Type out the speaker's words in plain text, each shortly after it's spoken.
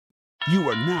You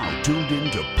are now tuned in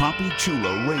to Papi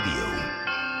Chulo Radio.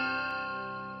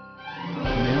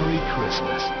 Merry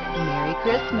Christmas. Merry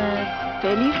Christmas.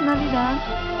 Feliz Navidad.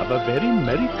 Have a very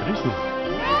Merry Christmas.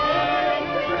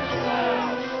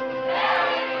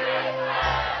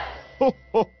 Ho,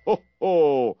 ho, ho,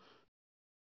 ho.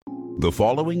 The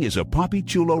following is a Papi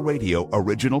Chulo Radio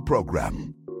original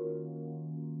program.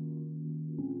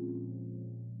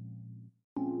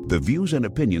 The views and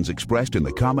opinions expressed in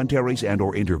the commentaries and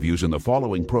or interviews in the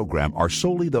following program are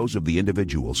solely those of the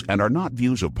individuals and are not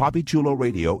views of Papi Chulo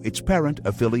Radio, its parent,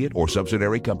 affiliate, or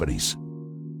subsidiary companies.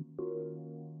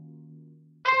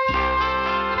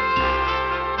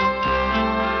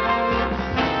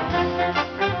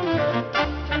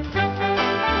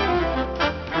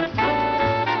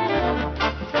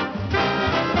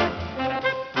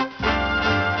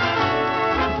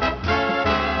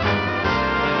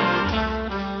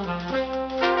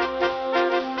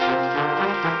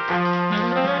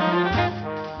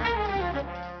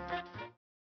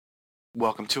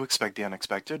 Welcome to Expect the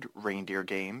Unexpected, Reindeer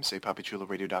Games, a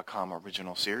PapiChuloRadio.com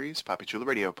original series, Papi Chulo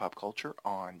Radio Pop Culture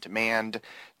on Demand.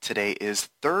 Today is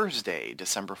Thursday,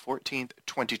 December 14th,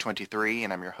 2023,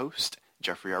 and I'm your host,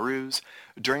 Jeffrey Aruz.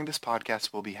 During this podcast,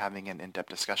 we'll be having an in-depth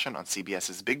discussion on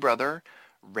CBS's Big Brother,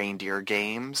 Reindeer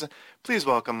Games. Please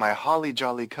welcome my holly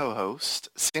jolly co-host,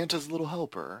 Santa's little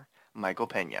helper, Michael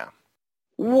Pena.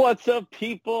 What's up,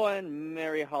 people, and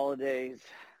Merry Holidays.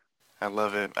 I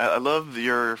love it. I love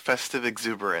your festive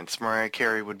exuberance. Mariah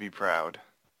Carey would be proud.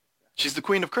 She's the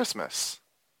queen of Christmas.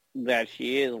 That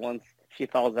she is once she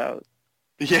thaws out.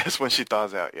 Yes, when she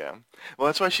thaws out, yeah. Well,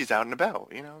 that's why she's out and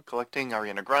about, collecting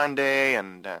Ariana Grande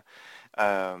and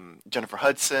Jennifer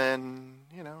Hudson,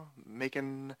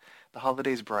 making the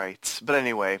holidays bright. But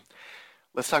anyway,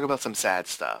 let's talk about some sad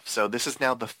stuff. So this is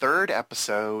now the third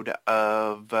episode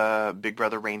of Big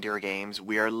Brother Reindeer Games.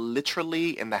 We are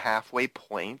literally in the halfway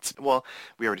point. Well,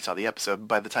 we already saw the episode.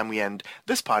 By the time we end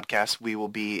this podcast, we will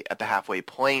be at the halfway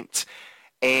point.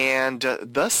 And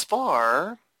thus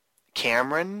far,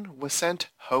 Cameron was sent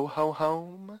ho-ho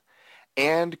home,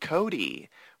 and Cody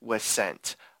was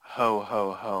sent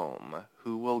ho-ho home.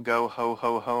 Who will go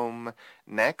ho-ho home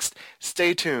next?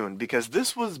 Stay tuned, because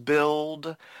this was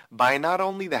billed by not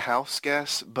only the house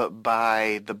guests, but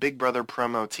by the Big Brother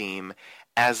promo team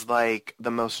as like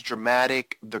the most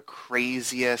dramatic, the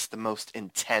craziest, the most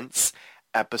intense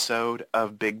episode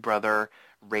of Big Brother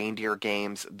Reindeer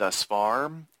Games thus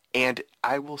far. And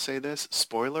I will say this,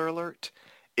 spoiler alert,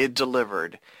 it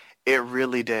delivered. It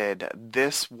really did.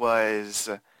 This was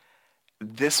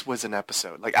an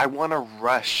episode. Like, I want to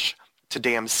rush to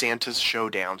damn Santa's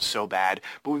Showdown so bad,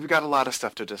 but we've got a lot of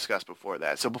stuff to discuss before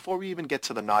that. So before we even get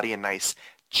to the Naughty and Nice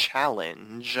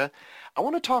challenge, I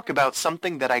want to talk about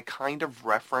something that I kind of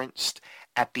referenced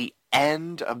at the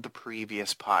end of the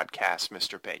previous podcast,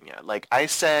 Mr. Pena. Like I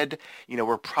said,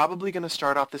 we're probably going to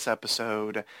start off this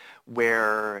episode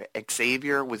where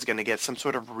Xavier was going to get some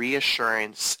sort of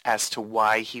reassurance as to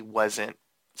why he wasn't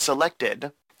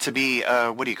selected to be,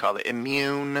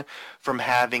 immune from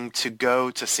having to go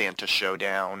to Santa's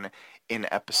Showdown in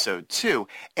episode 2.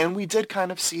 And we did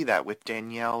kind of see that with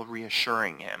Danielle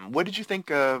reassuring him. What did you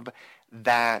think of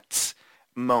that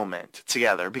moment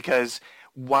together? Because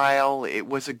while it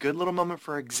was a good little moment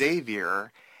for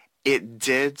Xavier, it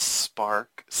did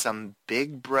spark some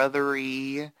Big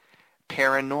Brother-y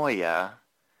paranoia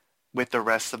with the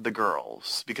rest of the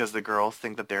girls, because the girls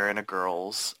think that they're in a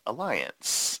girls'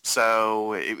 alliance.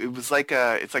 So it was like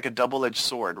it's like a double-edged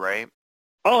sword, right?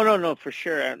 Oh, no, for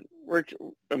sure. And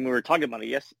we were talking about it,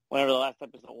 yes, whenever the last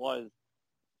episode was.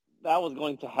 That was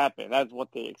going to happen. That's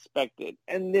what they expected.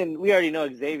 And then we already know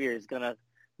Xavier is going to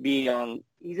be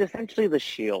he's essentially the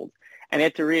shield. And you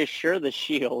have to reassure the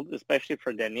shield, especially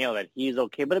for Danielle, that he's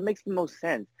okay. But it makes the most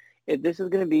sense. If this is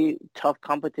going to be tough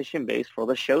competition base for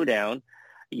the showdown,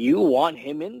 you want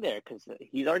him in there because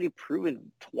he's already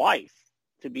proven twice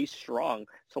to be strong.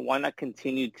 So why not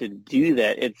continue to do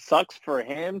that? It sucks for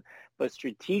him, but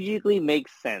strategically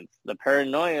makes sense. The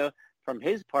paranoia from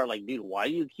his part, like, dude, why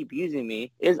do you keep using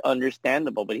me, is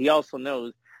understandable. But he also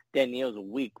knows Danielle's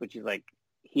weak, which is like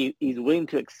he's willing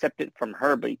to accept it from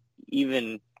her. But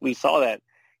even we saw that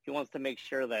he wants to make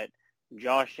sure that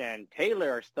Josh and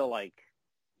Taylor are still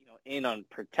in on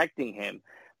protecting him.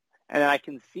 And I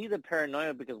can see the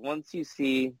paranoia because once you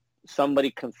see somebody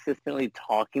consistently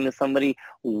talking to somebody,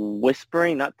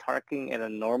 whispering, not talking at a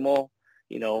normal,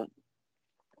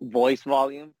 voice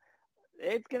volume,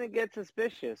 it's going to get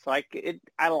suspicious. So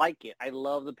I like it. I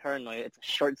love the paranoia. It's a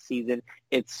short season.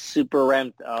 It's super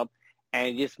ramped up, and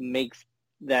it just makes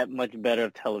that much better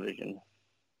of television.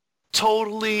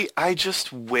 Totally. I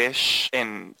just wish,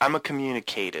 and I'm a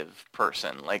communicative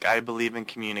person. Like, I believe in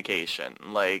communication.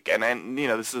 Like,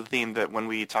 this is a theme that when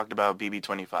we talked about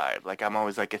BB25, like, I'm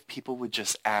always like, if people would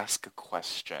just ask a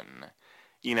question,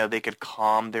 they could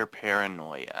calm their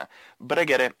paranoia. But I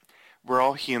get it. We're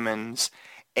all humans.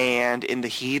 And in the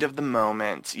heat of the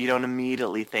moment, you don't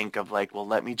immediately think of like, well,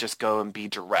 let me just go and be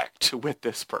direct with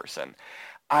this person.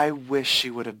 I wish she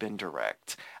would have been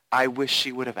direct. I wish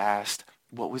she would have asked,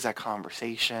 what was that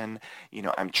conversation?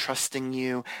 I'm trusting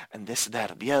you, and this,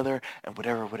 that, or the other, and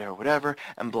whatever, whatever, whatever,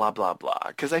 and blah, blah, blah.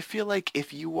 Because I feel like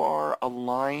if you are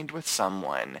aligned with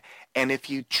someone, and if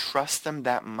you trust them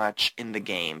that much in the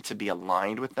game to be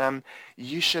aligned with them,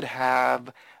 you should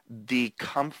have the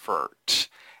comfort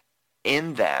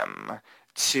in them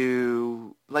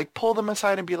to like pull them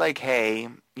aside and be like, hey,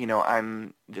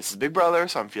 this is Big Brother,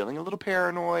 so I'm feeling a little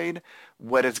paranoid.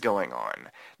 What is going on?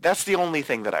 That's the only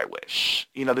thing that I wish.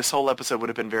 This whole episode would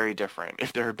have been very different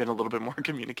if there had been a little bit more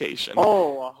communication.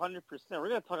 Oh, 100%. We're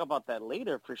going to talk about that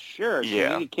later for sure. Yeah.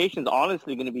 Communication's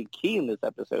honestly going to be key in this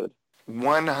episode.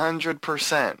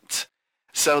 100%.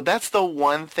 So that's the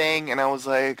one thing, and I was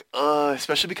like,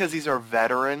 especially because these are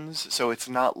veterans, so it's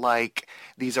not like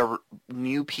these are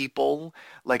new people.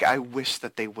 Like, I wish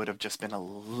that they would have just been a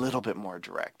little bit more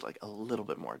direct, like a little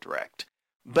bit more direct.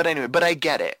 But anyway, but I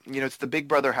get it. It's the Big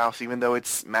Brother house, even though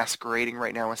it's masquerading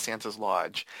right now as Santa's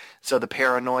Lodge. So the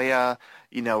paranoia,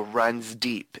 runs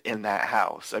deep in that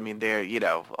house. I mean,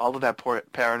 all of that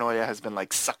paranoia has been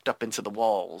like sucked up into the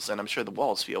walls, and I'm sure the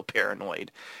walls feel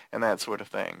paranoid and that sort of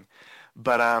thing.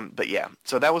 But yeah,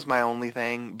 so that was my only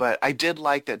thing. But I did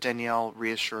like that Danielle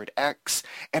reassured X,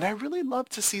 and I really love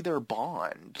to see their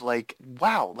bond. Like,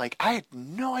 wow, like I had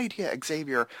no idea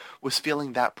Xavier was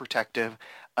feeling that protective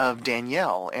of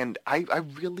Danielle, and I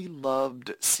really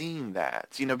loved seeing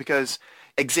that, because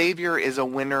Xavier is a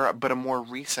winner, but a more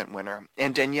recent winner,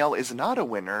 and Danielle is not a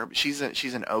winner. She's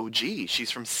an OG.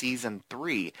 She's from season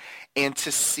 3, and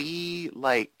to see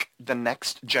like the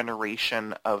next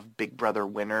generation of Big Brother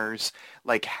winners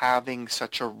like having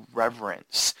such a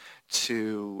reverence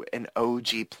to an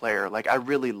OG player, like I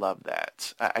really love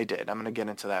that. I did. I'm gonna get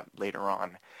into that later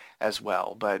on as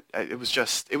well, but it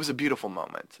was a beautiful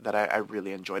moment that I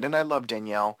really enjoyed, and I love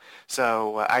Danielle,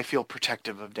 so I feel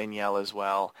protective of Danielle as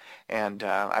well, and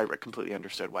I completely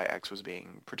understood why X was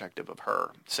being protective of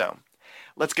her. So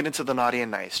let's get into the Naughty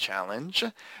and Nice challenge.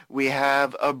 We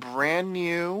have a brand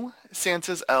new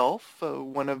Santa's elf, a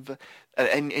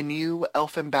new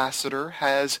elf ambassador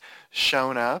has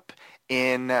shown up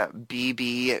in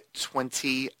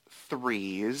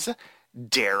BB23's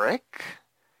Derek.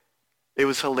 It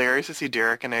was hilarious to see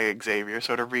Derek and Xavier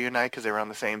sort of reunite because they were on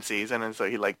the same season, and so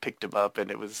he like picked him up,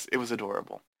 and it was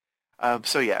adorable.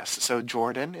 So yes, so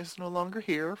Jordan is no longer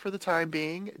here for the time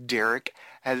being. Derek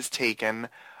has taken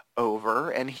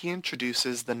over, and he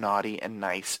introduces the Naughty and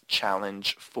Nice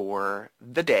challenge for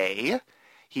the day.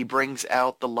 He brings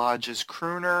out the lodge's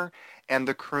crooner, and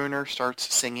the crooner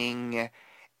starts singing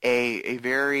a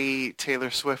very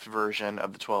Taylor Swift version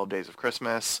of the 12 Days of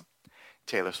Christmas.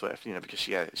 Taylor Swift, because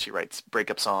she writes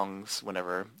breakup songs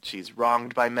whenever she's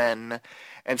wronged by men.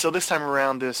 And so this time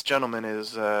around, this gentleman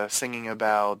is singing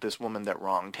about this woman that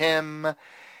wronged him.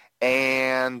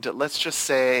 And let's just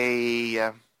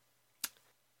say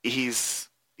he's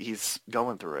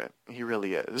going through it. He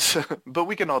really is. But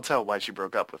we can all tell why she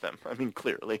broke up with him. I mean,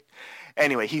 clearly.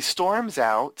 Anyway, he storms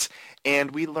out,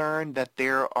 and we learn that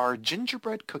there are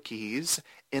gingerbread cookies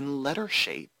in letter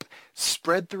shape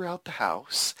spread throughout the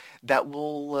house that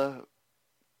will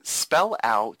spell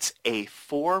out a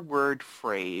 4-word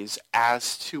phrase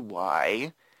as to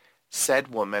why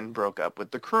said woman broke up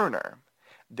with the crooner.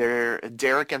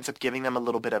 Derek ends up giving them a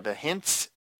little bit of a hint,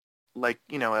 like,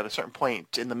 at a certain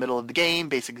point in the middle of the game,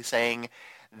 basically saying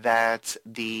that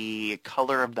the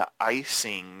color of the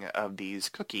icing of these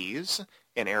cookies,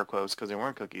 in air quotes because they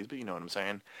weren't cookies, but you know what I'm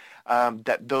saying,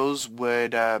 that those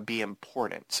would be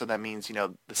important. So that means,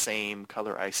 the same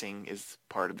color icing is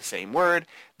part of the same word,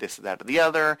 this, that, or the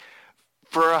other.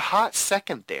 For a hot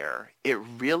second there, it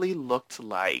really looked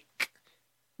like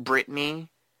Brittany,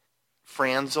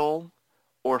 Franzel,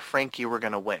 or Frankie were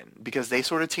going to win because they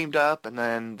sort of teamed up and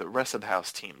then the rest of the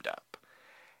house teamed up.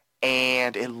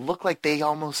 And it looked like they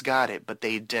almost got it, but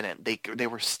they didn't. They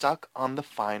were stuck on the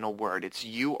final word. It's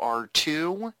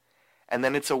UR2, and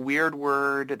then it's a weird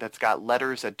word that's got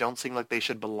letters that don't seem like they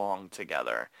should belong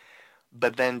together.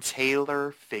 But then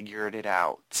Taylor figured it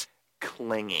out.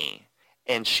 Clingy.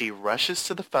 And she rushes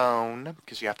to the phone,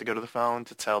 because you have to go to the phone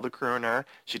to tell the crooner.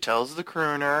 She tells the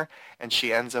crooner, and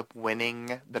she ends up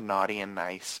winning the Naughty and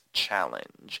Nice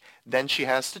challenge. Then she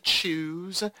has to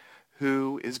choose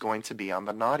who is going to be on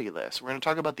the naughty list. We're going to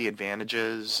talk about the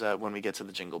advantages when we get to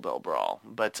the Jingle Bell Brawl.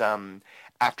 But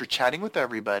after chatting with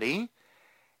everybody,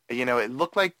 it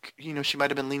looked like, she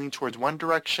might have been leaning towards one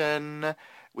direction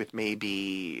with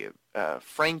maybe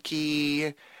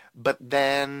Frankie, but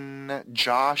then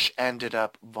Josh ended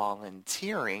up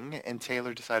volunteering, and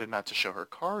Taylor decided not to show her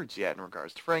cards yet in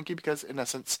regards to Frankie because, in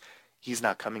essence, he's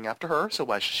not coming after her, so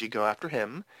why should she go after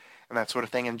him? And that sort of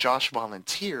thing. And Josh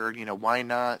volunteered, why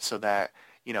not? So that,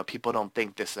 people don't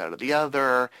think this, that, or the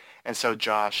other. And so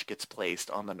Josh gets placed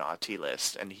on the naughty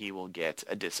list, and he will get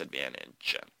a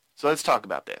disadvantage. So let's talk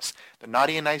about this. The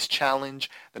Naughty and Nice Challenge,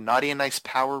 the Naughty and Nice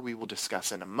Power we will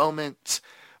discuss in a moment.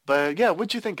 But yeah,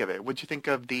 what'd you think of it? What'd you think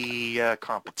of the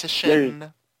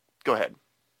competition? Go ahead.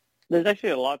 There's actually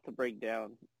a lot to break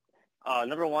down.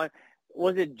 Number one,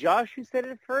 was it Josh who said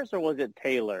it first, or was it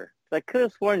Taylor? I could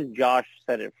have sworn Josh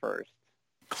said it first.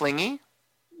 Clingy?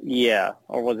 Yeah,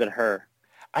 or was it her?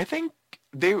 I think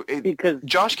because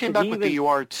Josh came back with the "you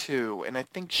are too," and I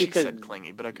think she said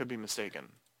clingy, but I could be mistaken.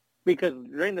 Because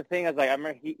during the thing, I was like, I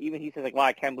remember he said, like, wow,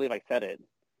 I can't believe I said it.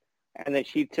 And then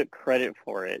she took credit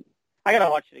for it. I got to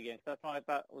watch it again. So that's why I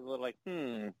thought it was a little like,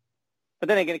 But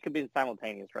then again, it could be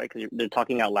simultaneous, right? Because they're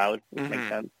talking out loud, which makes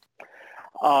sense.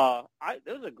 It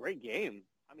was a great game.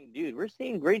 I mean, dude, we're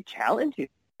seeing great challenges.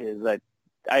 Like,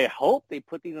 I hope they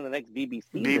put these in the next BBC.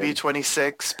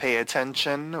 BB26, pay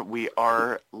attention. We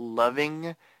are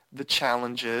loving the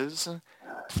challenges.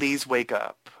 Please wake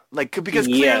up. Because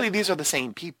clearly these are the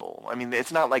same people. I mean,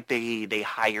 it's not like they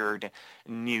hired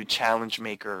new challenge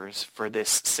makers for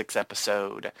this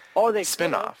 6-episode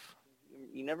spinoff.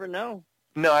 You never know.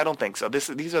 No, I don't think so.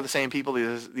 These are the same people.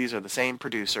 These are the same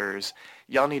producers.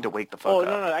 Y'all need to wake the fuck up.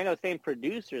 No, I know same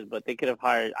producers, but they could have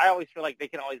hired. I always feel like they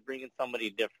can always bring in somebody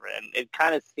different. And it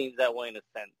kind of seems that way in a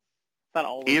sense. It's not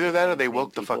always either that or they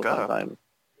woke the fuck up. Sometimes.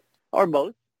 Or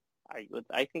both.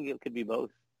 I think it could be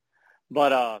both.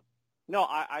 But no,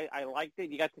 I liked it.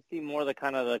 You got to see more of the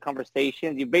kind of the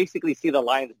conversations. You basically see the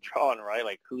lines drawn, right?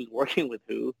 Like who's working with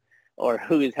who or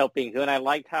who is helping who. And I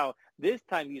liked how this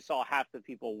time you saw half the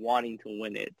people wanting to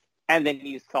win it. And then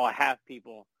you saw half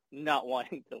people not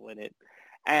wanting to win it.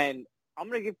 And I'm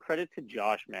going to give credit to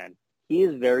Josh, man. He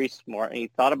is very smart, and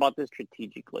he thought about this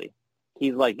strategically.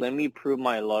 He's like, let me prove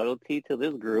my loyalty to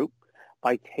this group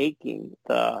by taking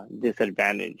the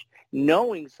disadvantage,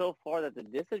 knowing so far that the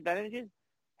disadvantages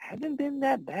haven't been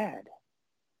that bad.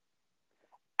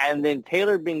 And then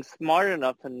Taylor being smart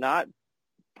enough to not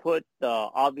put the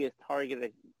obvious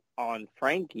target on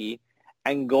Frankie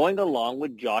and going along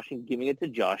with Josh and giving it to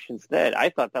Josh instead. I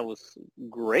thought that was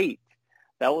great.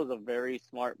 That was a very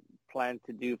smart plan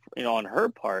to do, on her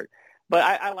part. But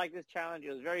I like this challenge.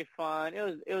 It was very fun. It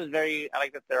was very, I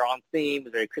like that they're on theme. It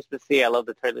was very Christmassy. I love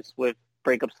the Taylor Swift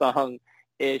breakup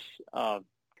song-ish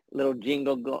little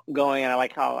jingle going. And I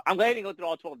like how, I'm glad I didn't go through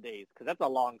all 12 days because that's a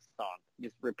long song,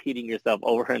 just repeating yourself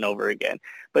over and over again.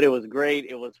 But it was great.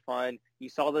 It was fun. You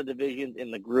saw the divisions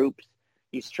in the groups.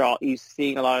 You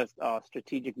seeing a lot of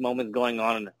strategic moments going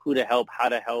on and who to help, how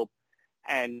to help,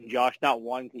 and Josh not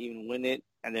wanting to even win it,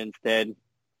 and then instead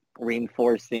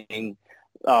reinforcing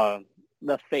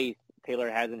the faith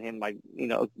Taylor has in him by,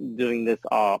 doing this,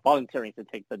 volunteering to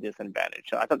take the disadvantage.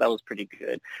 So I thought that was pretty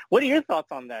good. What are your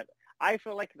thoughts on that? I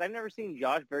feel like, because I've never seen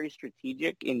Josh very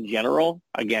strategic in general.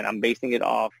 Again, I'm basing it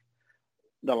off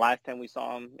the last time we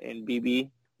saw him in BB.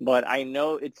 But I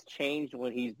know it's changed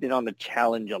when he's been on the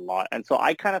challenge a lot. And so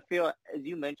I kind of feel, as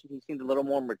you mentioned, he seemed a little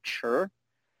more mature.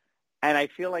 And I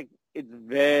feel like it's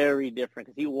very different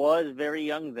because he was very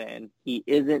young then. He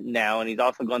isn't now. And he's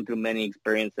also gone through many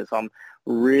experiences. So I'm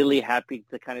really happy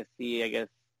to kind of see, I guess,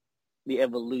 the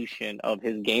evolution of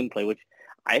his gameplay, which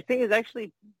I think is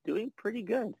actually doing pretty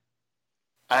good.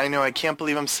 I know. I can't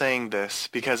believe I'm saying this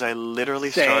because I literally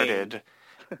started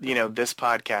this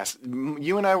podcast.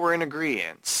 You and I were in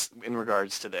agreement in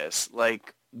regards to this.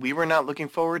 Like, we were not looking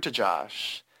forward to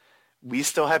Josh. We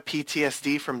still have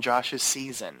PTSD from Josh's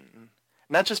season.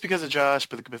 Not just because of Josh,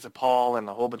 but because of Paul and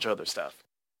a whole bunch of other stuff.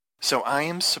 So I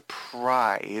am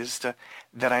surprised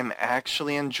that I'm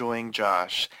actually enjoying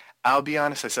Josh. I'll be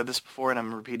honest, I said this before and I'm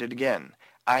going to repeat it again.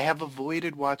 I have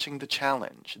avoided watching the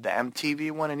challenge, the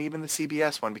MTV one and even the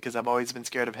CBS one, because I've always been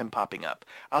scared of him popping up.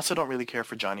 I also don't really care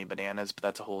for Johnny Bananas, but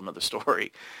that's a whole nother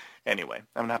story. Anyway,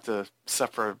 I'm going to have to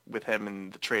suffer with him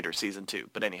in the Trader season 2.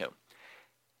 But anywho.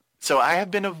 So I have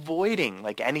been avoiding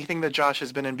anything that Josh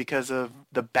has been in because of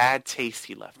the bad taste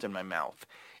he left in my mouth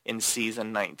in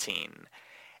season 19.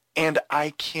 And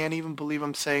I can't even believe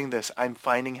I'm saying this. I'm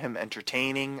finding him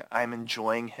entertaining. I'm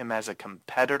enjoying him as a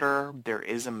competitor. There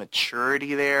is a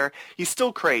maturity there. He's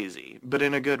still crazy, but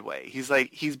in a good way.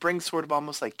 He brings sort of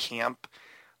almost like camp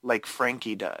like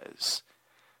Frankie does.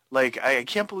 Like, I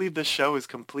can't believe this show is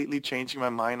completely changing my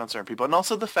mind on certain people. And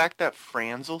also the fact that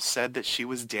Franzel said that she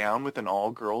was down with an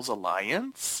all-girls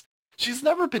alliance. She's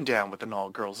never been down with an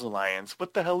all-girls alliance.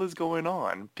 What the hell is going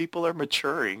on? People are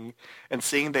maturing and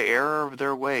seeing the error of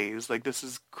their ways. Like, this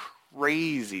is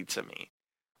crazy to me.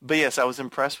 But yes, I was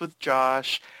impressed with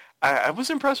Josh. I was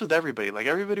impressed with everybody. Like,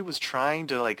 everybody was trying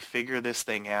to, like, figure this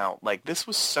thing out. Like, this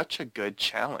was such a good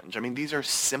challenge. I mean, these are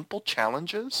simple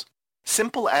challenges.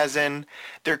 Simple as in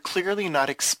they're clearly not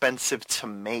expensive to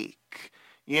make.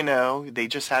 You know, they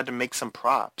just had to make some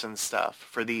props and stuff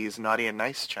for these naughty and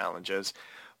nice challenges.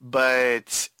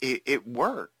 But it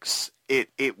works.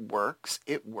 It works.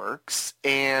 It works.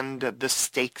 And the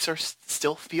stakes are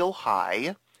still feel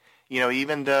high. You know,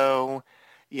 even though,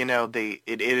 you know,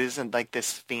 it isn't like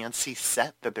this fancy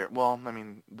set that they're, well, I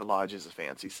mean, the lodge is a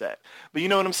fancy set. But you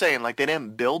know what I'm saying? Like, they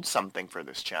didn't build something for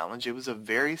this challenge. It was a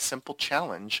very simple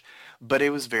challenge, but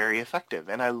it was very effective.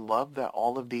 And I love that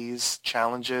all of these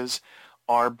challenges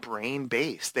are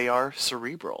brain-based. They are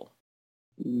cerebral.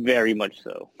 Very much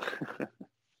so.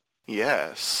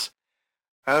 Yes.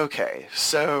 Okay,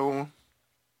 so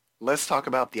let's talk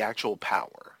about the actual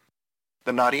power.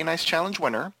 The Naughty and Nice Challenge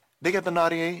winner, they get the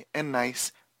Naughty and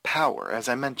Nice power, as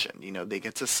I mentioned. You know, they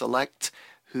get to select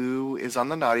who is on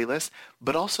the naughty list,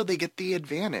 but also they get the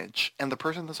advantage, and the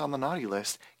person that's on the naughty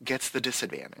list gets the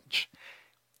disadvantage.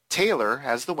 Taylor,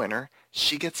 as the winner,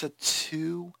 she gets a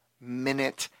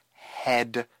 2-minute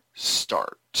head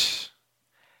start.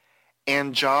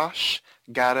 And Josh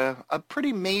got a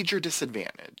pretty major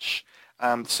disadvantage.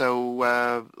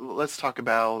 So let's talk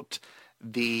about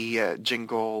the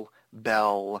Jingle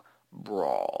Bell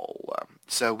Brawl.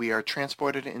 So we are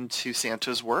transported into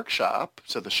Santa's workshop.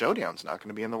 So the showdown's not going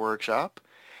to be in the workshop.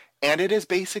 And it is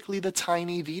basically the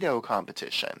Tiny Veto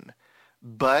competition,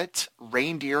 but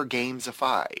reindeer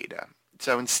gamesified.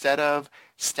 So instead of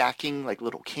stacking like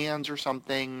little cans or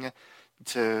something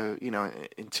to, you know,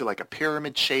 into like a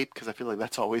pyramid shape, because I feel like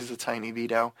that's always the Tiny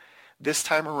Veto, this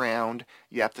time around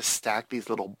you have to stack these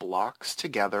little blocks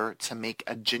together to make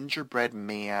a gingerbread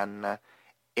man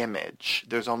image.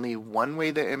 There's only one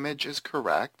way the image is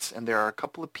correct, and there are a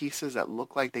couple of pieces that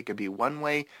look like they could be one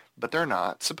way, but they're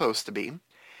not supposed to be.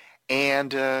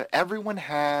 And everyone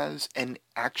has an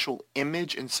actual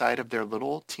image inside of their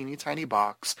little teeny tiny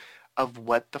box of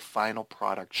what the final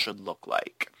product should look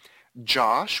like.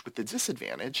 Josh, with the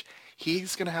disadvantage,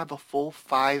 he's going to have a full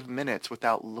 5 minutes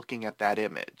without looking at that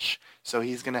image. So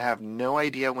he's going to have no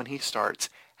idea when he starts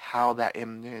how that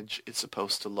image is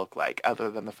supposed to look like, other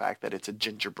than the fact that it's a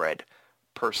gingerbread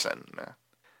person.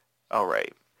 All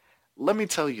right. Let me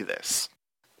tell you this.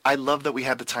 I love that we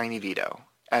had the Tiny Veto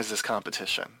as this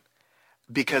competition,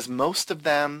 because most of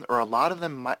them, or a lot of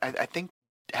them, I think,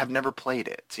 have never played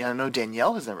it. See, I know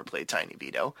Danielle has never played Tiny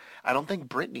Veto. I don't think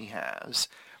Brittany has.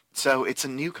 So it's a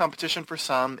new competition for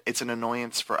some. It's an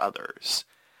annoyance for others.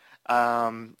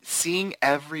 Seeing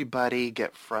everybody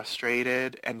get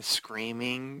frustrated and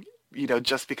screaming, you know,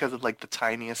 just because of like the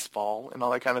tiniest fall and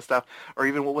all that kind of stuff, or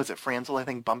even, what was it, Franzel, I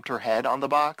think, bumped her head on the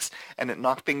box and it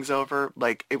knocked things over.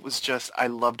 Like, it was just, I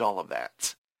loved all of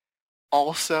that.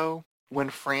 Also, when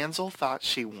Franzel thought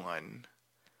she won,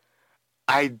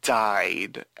 I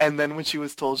died. And then when she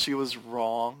was told she was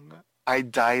wrong, I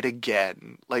died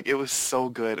again. Like, it was so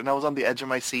good. And I was on the edge of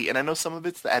my seat. And I know some of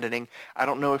it's the editing. I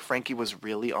don't know if Frankie was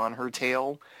really on her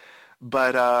tail.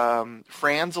 But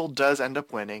Franzel does end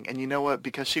up winning. And you know what?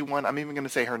 Because she won, I'm even going to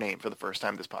say her name for the first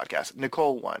time this podcast.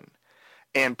 Nicole won.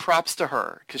 And props to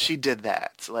her, because she did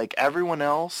that. Like, everyone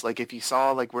else, like, if you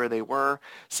saw, like, where they were,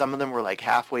 some of them were, like,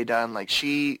 halfway done. Like,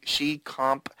 she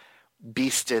comp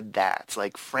beasted that.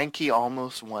 Like, Frankie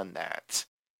almost won that.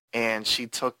 And she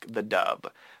took the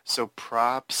dub. So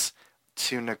props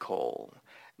to Nicole.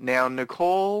 Now,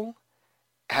 Nicole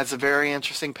has a very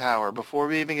interesting power. Before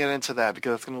we even get into that,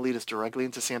 because it's going to lead us directly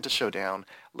into Santa's Showdown,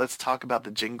 let's talk about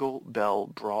the Jingle Bell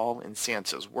Brawl in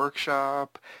Santa's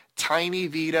Workshop, Tiny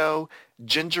Veto,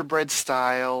 Gingerbread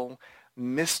Style,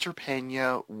 Mr.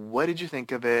 Pena. What did you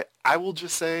think of it? I will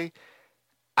just say,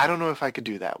 I don't know if I could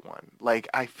do that one. Like,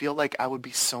 I feel like I would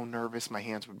be so nervous my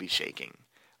hands would be shaking,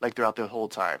 like, throughout the whole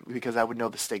time, because I would know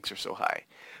the stakes are so high.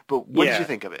 But what did you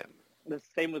think of it? The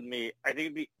same with me. I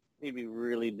think it'd be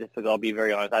really difficult, I'll be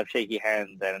very honest. I have shaky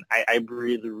hands, and I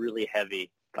breathe really heavy.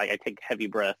 Like, I take heavy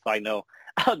breaths, so I know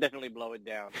I'll definitely blow it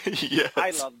down. Yes. I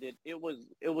loved it. It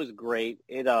was great.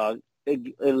 It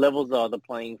levels the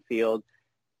playing field.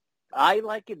 I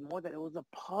like it more that it was a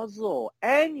puzzle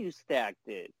and you stacked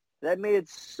it. That made it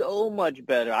so much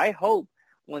better. I hope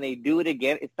when they do it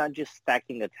again, it's not just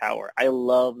stacking the tower. I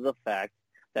love the fact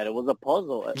that it was a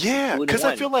puzzle, Yeah, two in because I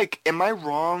one. feel like, am I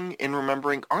wrong in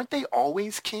remembering, aren't they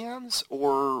always cans,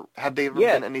 or have they ever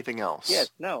Yes, been anything else? yes,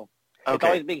 no. It's Okay.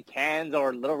 always been cans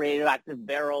or little radioactive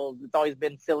barrels. It's always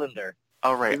been cylinder.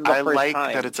 All right. This is the I first like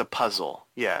time. that it's a puzzle.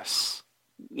 Yes.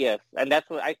 Yes, and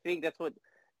I think that's what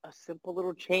a simple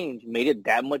little change made it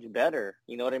that much better.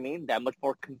 You know what I mean? That much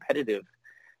more competitive.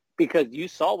 Because you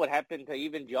saw what happened to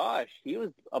even Josh. He was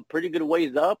a pretty good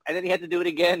ways up, and then he had to do it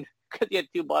again because he had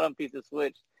two bottom pieces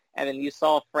switched. And then you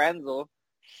saw Franzel.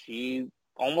 She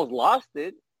almost lost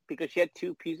it because she had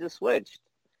two pieces switched.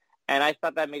 And I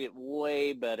thought that made it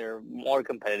way better, more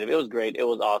competitive. It was great. It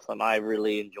was awesome. I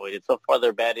really enjoyed it. So far,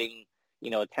 they're batting,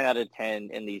 10 out of 10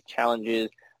 in these challenges.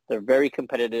 They're very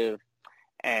competitive,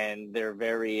 and they're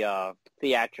very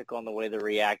theatrical in the way they're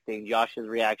reacting. Josh's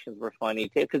reactions were funny,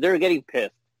 too, because they were getting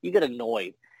pissed. You get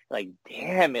annoyed. Like,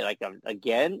 damn it, like,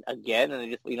 again, and they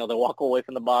just, they walk away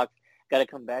from the box, got to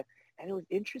come back. And it was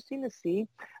interesting to see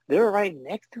they were right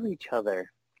next to each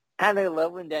other. And I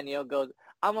love when Danielle goes,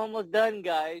 I'm almost done,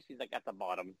 guys. She's like at the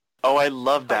bottom. Oh, I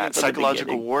love that. From the Psychological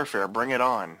beginning. warfare. Bring it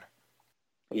on.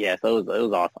 Yes, it was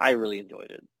awesome. I really enjoyed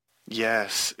it.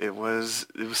 Yes, it was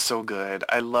so good.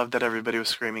 I love that everybody was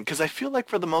screaming because I feel like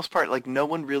for the most part, like no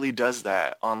one really does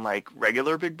that on like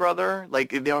regular Big Brother. Like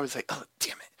they always like, oh,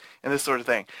 damn it, and this sort of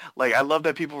thing. Like I love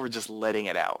that people were just letting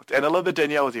it out. And I love that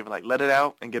Danielle was even like, let it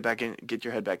out and get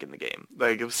your head back in the game.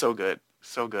 Like it was so good.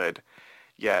 So good.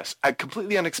 Yes. I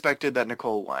completely unexpected that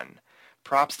Nicole won.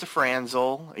 Props to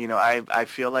Franzel. I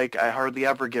feel like I hardly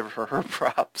ever give her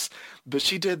props, but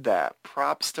she did that.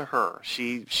 Props to her.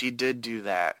 She did do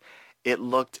that. It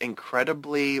looked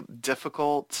incredibly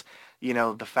difficult.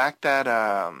 The fact that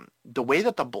the way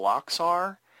that the blocks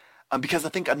are, because I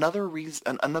think another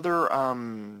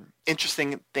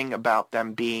interesting thing about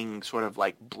them being sort of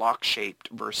like block shaped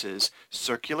versus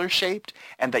circular shaped,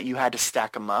 and that you had to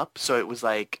stack them up, so it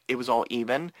was all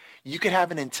even. You could have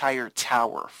an entire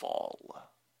tower fall,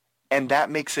 and that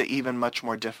makes it even much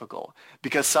more difficult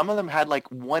because some of them had like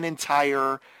one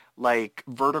entire like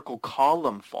vertical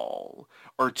column fall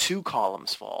or two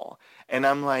columns fall. And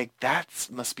I'm like, that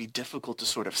must be difficult to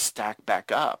sort of stack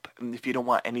back up if you don't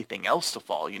want anything else to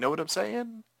fall. You know what I'm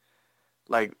saying?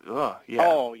 Like, yeah.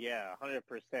 Oh, yeah,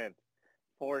 100%.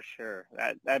 For sure.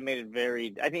 That made it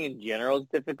very, I think in general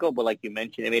it's difficult, but like you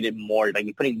mentioned, it made it more, like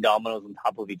you're putting dominoes on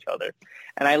top of each other.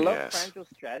 And I love Yes. Franco's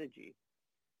strategy.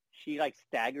 She like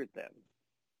staggered them,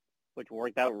 which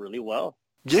worked out really well.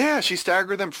 Yeah, she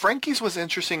staggered them. Frankie's was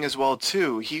interesting as well,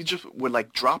 too. He just would,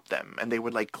 like, drop them, and they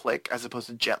would, like, click as opposed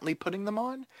to gently putting them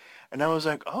on. And I was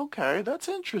like, okay, that's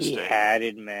interesting. He had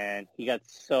it, man. He got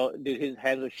dude, his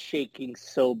hands were shaking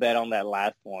so bad on that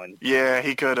last one. Yeah,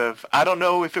 he could have. I don't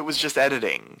know if it was just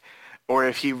editing or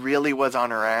if he really was on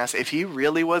her ass. If he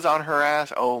really was on her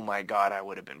ass, oh, my God, I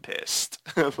would have been pissed.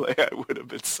 Like, I would have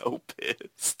been so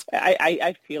pissed.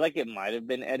 I feel like it might have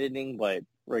been editing, but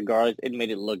regardless, it made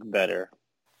it look better.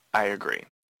 I agree.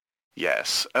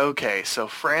 Yes. Okay, so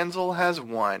Franzel has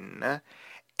won.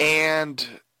 And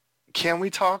can we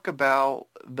talk about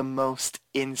the most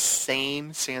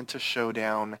insane Santa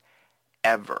showdown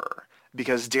ever?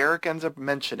 Because Derek ends up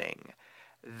mentioning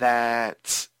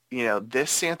that,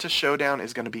 this Santa showdown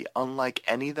is going to be unlike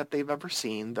any that they've ever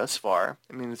seen thus far.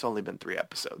 I mean, it's only been 3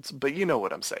 episodes, but you know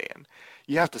what I'm saying.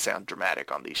 You have to sound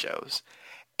dramatic on these shows.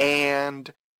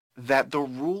 And that the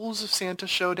rules of Santa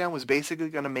Showdown was basically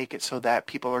going to make it so that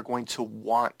people are going to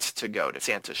want to go to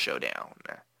Santa Showdown.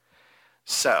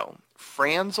 So,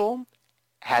 Franzel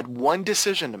had one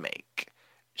decision to make.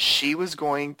 She was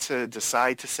going to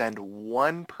decide to send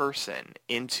one person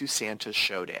into Santa's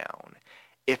Showdown.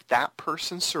 If that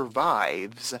person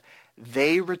survives,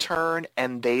 they return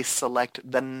and they select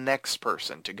the next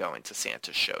person to go into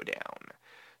Santa's Showdown.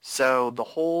 So the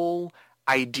whole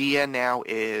idea now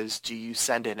is, do you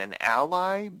send in an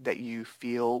ally that you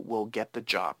feel will get the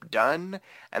job done,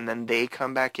 and then they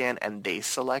come back in and they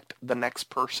select the next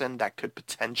person that could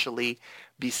potentially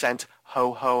be sent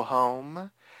ho-ho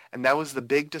home? And that was the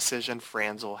big decision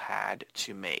Franzel had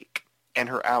to make. And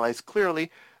her allies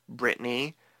clearly,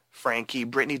 Brittany, Frankie.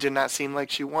 Brittany did not seem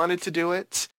like she wanted to do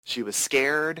it. She was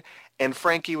scared. And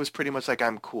Frankie was pretty much like,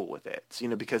 I'm cool with it.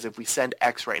 Because if we send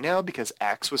X right now, because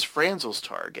X was Franzel's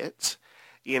target,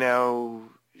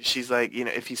 she's like,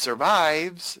 if he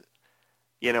survives,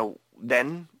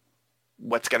 then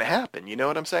what's going to happen? You know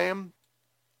what I'm saying?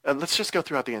 Let's just go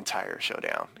throughout the entire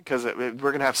showdown because we're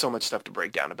going to have so much stuff to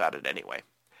break down about it anyway.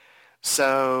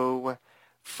 So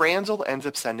Franzel ends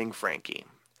up sending Frankie.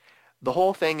 The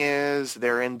whole thing is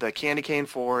they're in the candy cane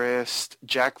forest.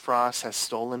 Jack Frost has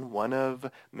stolen one of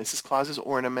Mrs. Claus's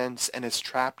ornaments and has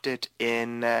trapped it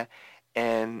in a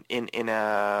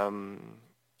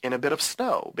bit of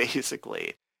snow,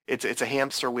 basically. It's a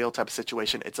hamster wheel type of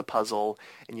situation. It's a puzzle,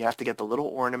 and you have to get the little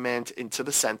ornament into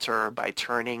the center by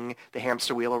turning the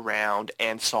hamster wheel around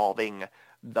and solving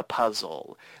the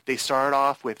puzzle. They start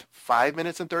off with 5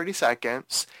 minutes and 30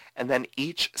 seconds, and then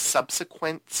each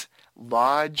subsequent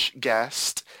lodge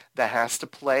guest that has to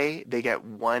play, they get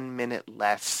 1 minute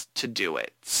less to do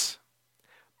it.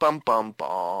 Bum, bum,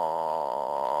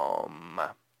 bum.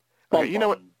 Okay, you know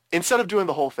what? Instead of doing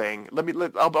the whole thing,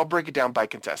 I'll break it down by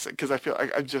contestant because I feel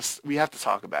we have to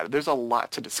talk about it. There's a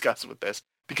lot to discuss with this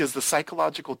because the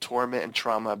psychological torment and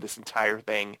trauma of this entire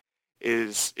thing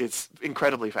is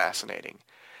incredibly fascinating.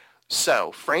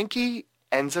 So Frankie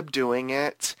ends up doing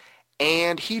it,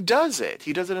 and he does it.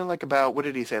 He does it in like about, what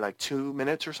did he say, like 2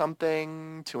 minutes or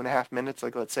something? 2.5 minutes,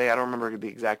 like let's say. I don't remember the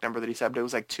exact number that he said, but it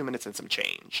was like 2 minutes and some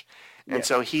change. And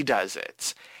so he does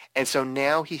it. And so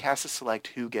now he has to select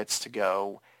who gets to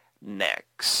go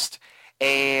next.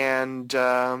 And,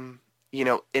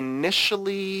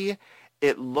 initially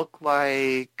it looked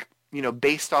like,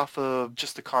 based off of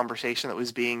just the conversation that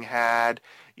was being had,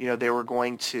 they were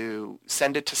going to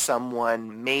send it to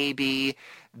someone maybe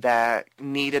that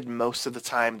needed most of the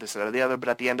time, this or the other, but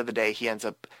at the end of the day, he ends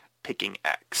up picking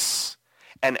X.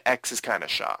 And X is kind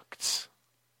of shocked.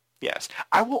 Yes.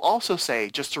 I will also say,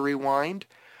 just to rewind,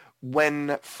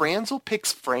 when Franzel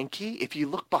picks Frankie, if you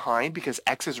look behind, because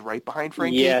X is right behind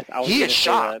Frankie, yes, he is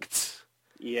shocked.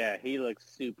 Yeah, he looks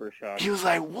super shocked. He was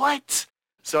like, what?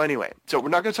 So anyway, we're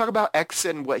not going to talk about X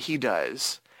and what he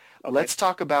does. Okay. Let's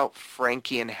talk about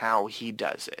Frankie and how he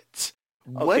does it.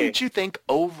 Okay. What did you think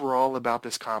overall about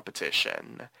this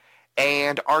competition?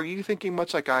 And are you thinking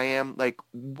much like I am? Like,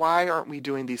 why aren't we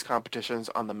doing these competitions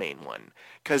on the main one?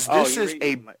 Because this is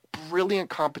a brilliant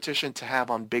competition to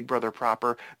have on Big Brother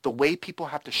proper. The way people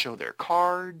have to show their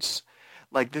cards.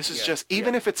 Like, this is just,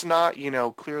 even if it's not,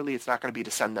 clearly it's not going to be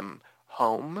to send them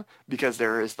home because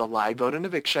there is the live vote and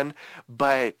eviction.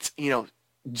 But,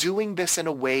 doing this in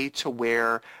a way to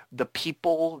where the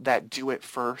people that do it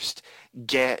first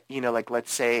get, like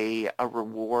let's say a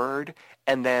reward,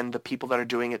 and then the people that are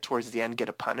doing it towards the end get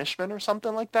a punishment or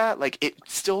something like that. Like it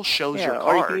still shows your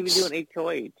cards. Or you can even do an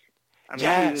HOH. You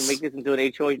can even make this into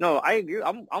an HOH. No, I agree.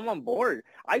 I'm on board.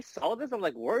 I saw this. I'm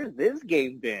like, where's this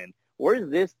game been? Where's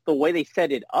this the way they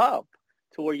set it up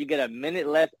to where you get a minute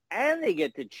left and they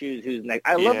get to choose who's next?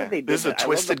 I love that they did this is a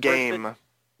twisted game.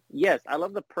 Yes, I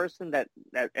love the person that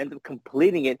ends up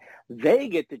completing it. They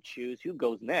get to choose who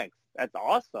goes next. That's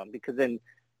awesome because then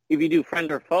if you do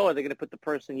friend or foe, are they going to put the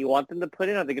person you want them to put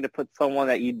in, or are they going to put someone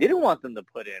that you didn't want them to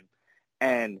put in?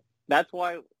 And that's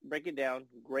why, break it down,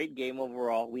 great game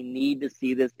overall. We need to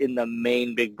see this in the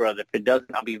main Big Brother. If it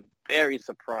doesn't, I'll be very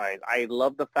surprised. I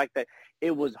love the fact that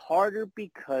it was harder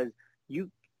because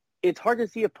it's hard to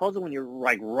see a puzzle when you're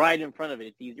like right in front of it.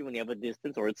 It's easier when you have a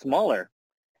distance or it's smaller.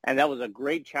 And that was a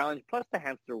great challenge, plus the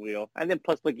hamster wheel, and then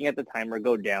plus looking at the timer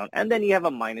go down. And then you have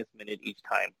a minus minute each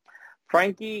time.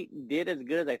 Frankie did as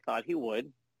good as I thought he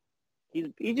would. He's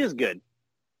just good.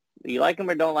 You like him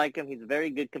or don't like him, he's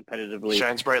very good competitively.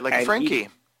 Shines bright like a Frankie.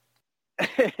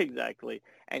 Exactly.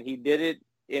 And he did it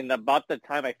in about the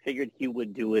time I figured he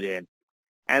would do it in.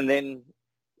 And then,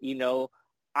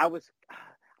 I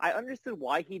understood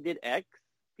why he did X,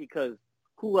 because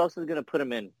who else is going to put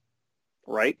him in,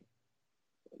 right?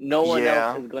 No one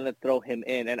else is going to throw him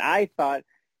in. And I thought,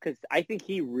 because I think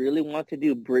he really wanted to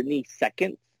do Brittany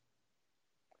second,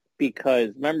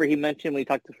 because remember he mentioned when he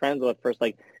talked to friends at first,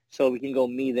 like, so we can go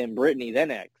me, then Brittany, then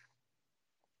X.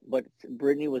 But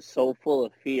Brittany was so full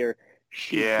of fear,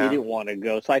 she didn't want to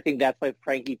go. So I think that's why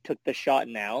Frankie took the shot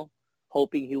now,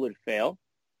 hoping he would fail.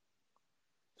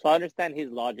 So I understand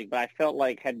his logic, but I felt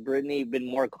like had Brittany been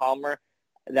more calmer,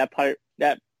 that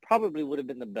probably would have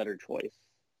been the better choice.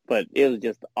 But it was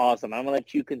just awesome. I'm going to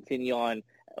let you continue on.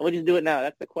 We'll just do it now.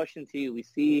 That's the question to you. We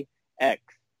see X.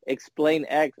 Explain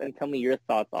X and tell me your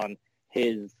thoughts on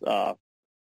his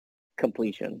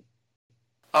completion.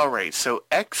 All right, so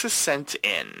X is sent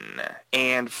in,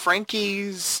 and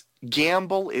Frankie's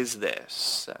gamble is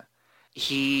this.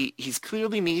 He's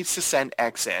clearly needs to send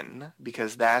X in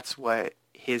because that's what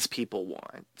his people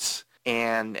want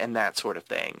and that sort of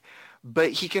thing.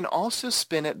 But he can also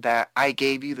spin it that I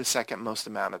gave you the second most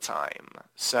amount of time.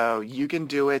 So you can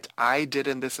do it. I did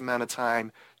in this amount of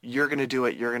time. You're going to do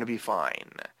it. You're going to be fine.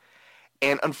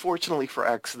 And unfortunately for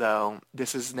X, though,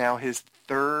 this is now his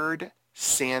third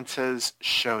Santa's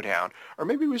Showdown. Or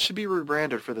maybe we should be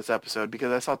rebranded for this episode,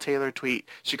 because I saw Taylor tweet,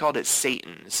 she called it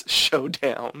Satan's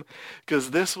Showdown.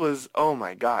 Because this was, oh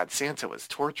my God, Santa was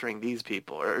torturing these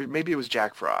people. Or maybe it was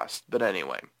Jack Frost. But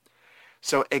anyway.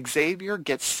 So Xavier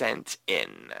gets sent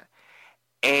in.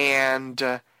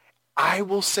 And I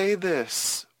will say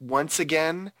this, once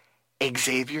again,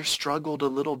 Xavier struggled a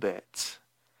little bit.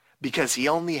 Because he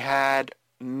only had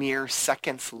mere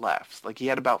seconds left. Like, he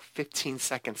had about 15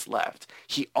 seconds left.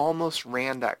 He almost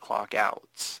ran that clock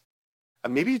out.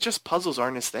 Maybe just puzzles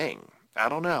aren't his thing. I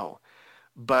don't know.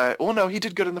 But, well, no, he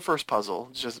did good in the first puzzle.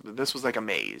 It's just, this was like a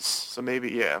maze. So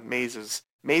maybe, yeah, mazes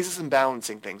and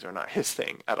balancing things are not his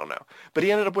thing. I don't know. But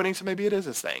he ended up winning, so maybe it is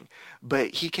his thing.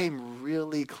 But he came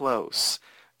really close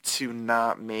to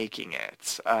not making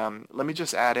it. Let me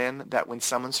just add in that when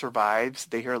someone survives,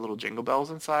 they hear little jingle bells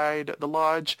inside the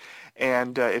lodge,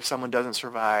 and if someone doesn't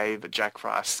survive, Jack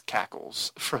Frost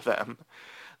cackles for them.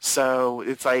 So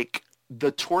it's like the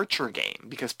torture game,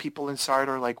 because people inside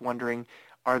are like wondering,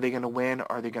 are they going to win?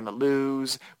 Are they going to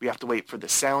lose? We have to wait for the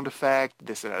sound effect,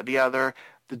 this and the other.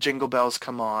 The jingle bells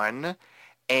come on,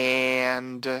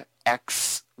 and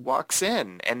X walks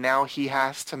in, and now he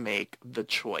has to make the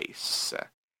choice.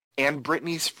 And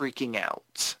Brittany's freaking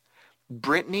out.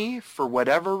 Brittany, for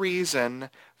whatever reason,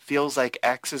 feels like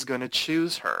X is going to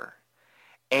choose her.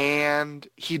 And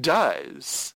he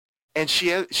does. And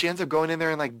she ends up going in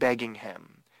there and, like, begging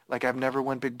him. Like, I've never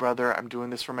won Big Brother. I'm doing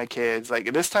this for my kids.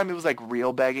 Like, this time it was, like,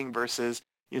 real begging versus,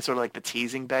 you know, sort of like the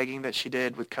teasing begging that she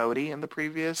did with Cody in the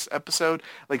previous episode.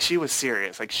 Like, she was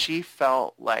serious. Like, she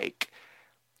felt like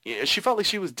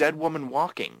she was dead woman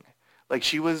walking. Like,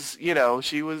 she was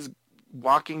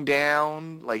walking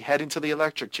down, like heading to the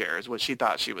electric chair is what she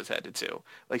thought she was headed to.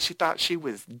 Like, she thought she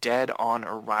was dead on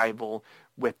arrival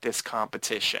with this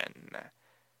competition.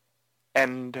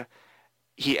 And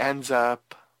he ends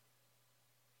up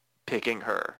picking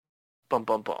her. Bum,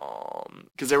 bum, bum.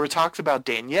 Because there were talks about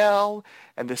Danielle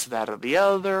and this, that, or the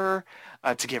other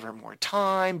to give her more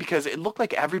time, because it looked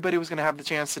like everybody was going to have the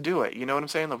chance to do it. You know what I'm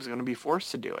saying? That was going to be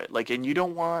forced to do it. Like, and you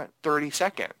don't want 30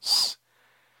 seconds.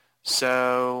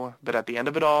 So, but at the end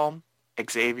of it all,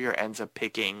 Xavier ends up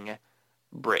picking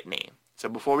Brittany. So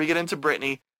before we get into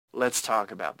Brittany, let's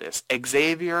talk about this.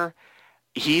 Xavier,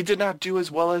 he did not do as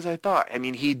well as I thought. I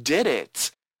mean, he did it,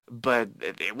 but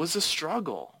it was a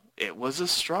struggle. It was a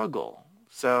struggle.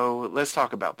 So let's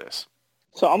talk about this.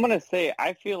 So I'm going to say,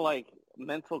 I feel like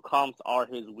mental comps are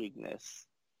his weakness.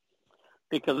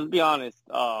 Because let's be honest,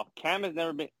 Cam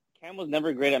was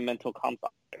never great at mental comps.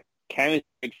 Cam is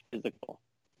great physical.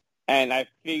 And I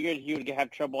figured he would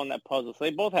have trouble on that puzzle. So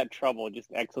they both had trouble, just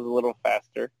X was a little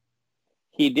faster.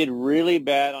 He did really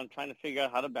bad on trying to figure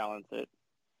out how to balance it.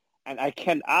 And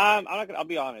I'll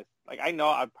be honest. Like, I know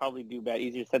I'd probably do bad,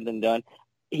 easier said than done.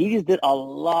 He just did a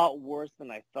lot worse than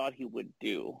I thought he would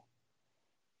do.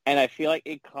 And I feel like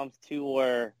it comes to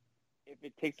where if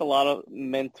it takes a lot of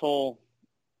mental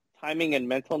timing and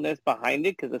mentalness behind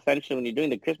it, because essentially when you're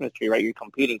doing the Christmas tree, right, you're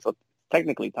competing, so it's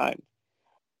technically timed.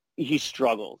 He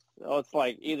struggles. So it's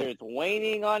like either it's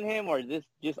waning on him or this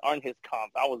just aren't his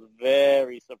comps. I was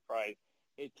very surprised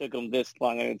it took him this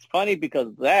long. And it's funny because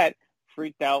that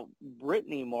freaked out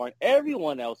Brittany more and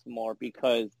everyone else more,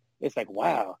 because it's like,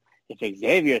 wow, if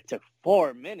Xavier took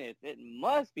 4 minutes, it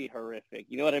must be horrific.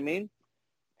 You know what I mean?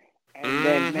 And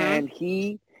then, man,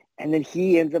 he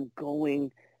ends up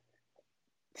going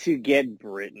to get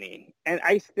Brittany. And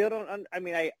I still don't,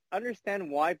 I understand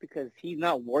why, because he's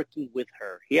not working with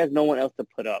her. He has no one else to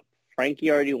put up.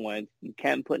 Frankie already went. You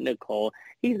can't put Nicole.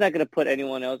 He's not going to put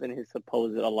anyone else in his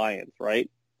supposed alliance, right?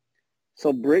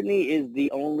 So Brittany is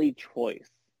the only choice.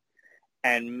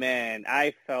 And, man,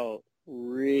 I felt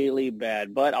really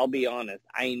bad. But I'll be honest.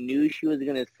 I knew she was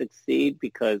going to succeed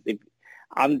because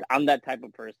I'm that type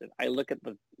of person. I look at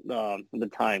the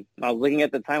time. I was looking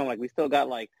at the time. I'm like, we still got,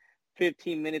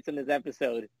 15 minutes in this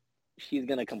episode. She's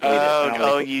going to complete it.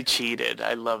 Oh, you cheated.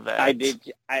 I love that. I did.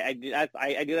 I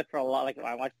do that for a lot. Like,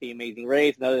 I watch The Amazing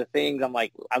Race and other things. I'm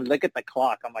like, I look at the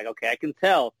clock. I'm like, okay, I can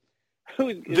tell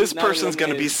this person's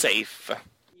going to be safe.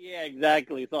 Yeah,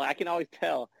 exactly. So I can always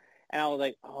tell. And I was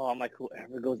like,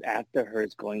 whoever goes after her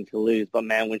is going to lose. But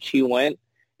man, when she went,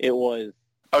 it was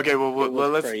okay.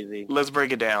 Well, crazy. Let's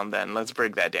break it down then. Let's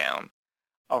break that down.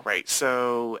 All right.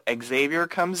 So Xavier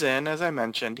comes in, as I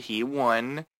mentioned. He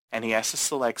won, and he has to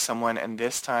select someone, and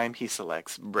this time he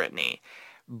selects Brittany.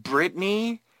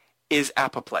 Brittany is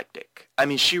apoplectic. I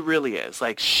mean, she really is.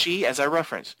 Like, she, as I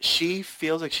referenced, she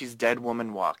feels like she's dead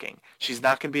woman walking. She's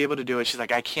not going to be able to do it. She's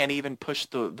like, I can't even push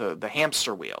the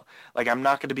hamster wheel. Like, I'm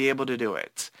not going to be able to do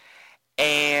it.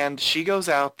 And she goes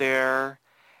out there,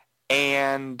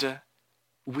 And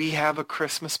we have a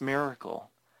Christmas miracle.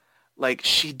 Like,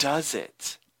 she does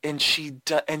it. And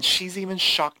she's even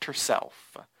shocked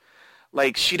herself.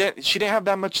 Like, she didn't have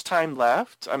that much time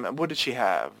left. What did she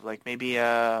have? Like, maybe She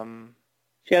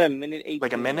had a minute 18.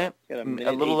 like a minute, She had a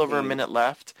minute little 18. over a minute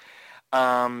left.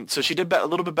 So she did a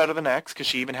little bit better than X because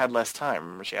she even had less time.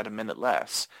 Remember, she had a minute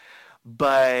less.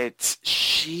 But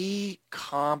she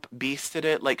comp beasted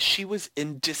it. Like, she was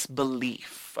in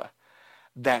disbelief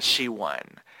that she won.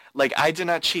 Like, I did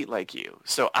not cheat like you.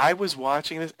 So I was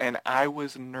watching this and I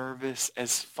was nervous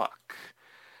as fuck.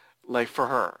 Like, for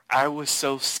her. I was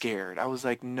so scared. I was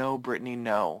like, no, Brittany,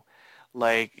 no.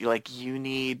 Like you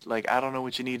need, like, I don't know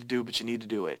what you need to do, but you need to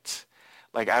do it.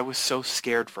 Like, I was so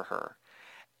scared for her.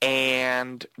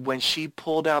 And when she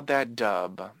pulled out that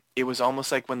dub, it was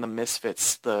almost like when the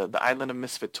Misfits, the Island of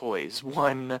Misfit Toys,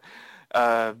 won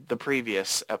the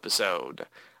previous episode.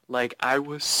 Like, I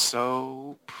was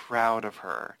so proud of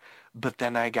her. But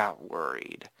then I got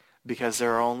worried because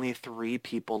there are only 3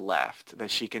 people left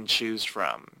that she can choose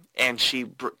from. And she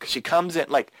comes in,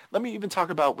 like, let me even talk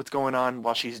about what's going on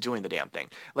while she's doing the damn thing.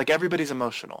 Like, everybody's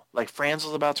emotional. Like,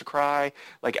 Franzel's about to cry.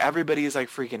 Like, everybody is, like,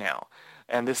 freaking out.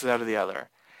 And this, that, or the other.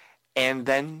 And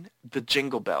then the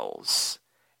jingle bells.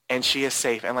 And she is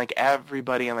safe. And, like,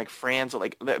 everybody and, like, Franzel,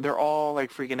 like, they're all,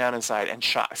 like, freaking out inside and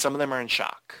shocked. Some of them are in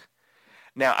shock.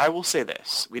 Now, I will say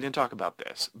this. We didn't talk about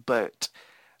this. But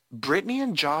Brittany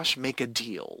and Josh make a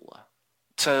deal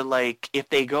to, like, if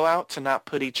they go out, to not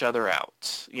put each other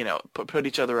out, you know, put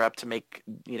each other up to make,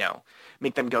 you know,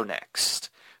 make them go next.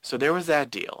 So there was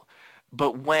that deal.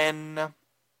 But when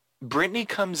Brittany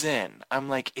comes in, I'm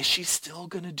like, is she still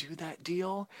going to do that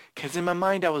deal? Because in my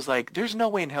mind, I was like, there's no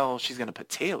way in hell she's going to put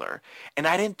Taylor. And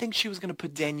I didn't think she was going to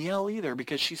put Danielle either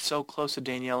because she's so close to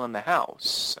Danielle in the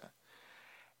house.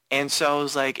 And so I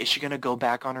was like, is she going to go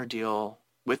back on her deal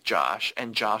with Josh,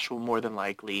 and Josh will more than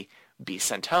likely be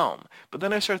sent home? But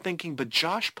then I started thinking, but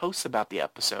Josh posts about the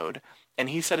episode, and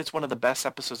he said it's one of the best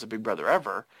episodes of Big Brother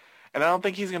ever, and I don't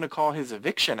think he's going to call his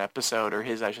eviction episode, or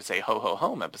his, I should say,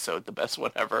 ho-ho-home episode, the best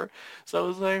one ever. So I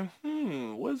was like,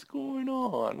 what's going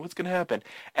on? What's going to happen?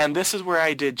 And this is where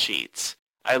I did cheat.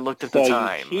 I looked at the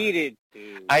time. So you cheated,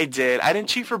 dude. I did. I didn't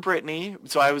cheat for Brittany,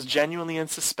 so I was genuinely in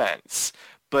suspense.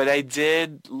 But I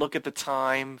did look at the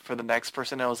time for the next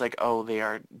person. And I was like, oh, they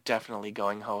are definitely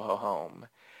going ho-ho-home.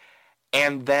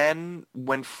 And then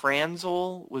when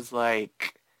Franzel was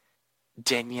like,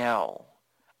 Danielle,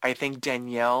 I think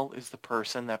Danielle is the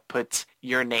person that puts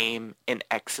your name in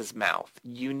X's mouth.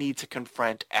 You need to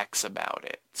confront X about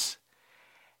it.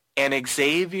 And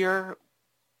Xavier,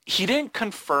 he didn't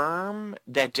confirm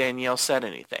that Danielle said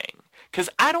anything. Because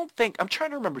I don't think, I'm trying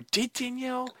to remember, did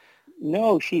Danielle?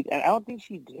 No, I don't think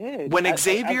she did. When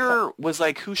Xavier was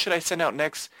like, who should I send out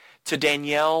next to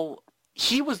Danielle,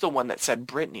 he was the one that said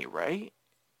Brittany, right?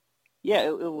 Yeah,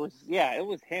 it was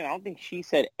him. I don't think she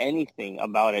said anything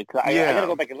about it. I got to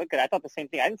go back and look at it. I thought the same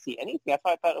thing. I didn't see anything. That's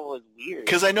why I thought it was weird.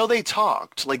 Because I know they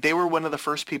talked. Like, they were one of the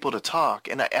first people to talk.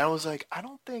 And I was like, I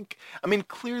don't think, I mean,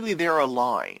 clearly they're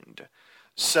aligned.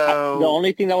 So the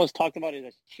only thing that was talked about is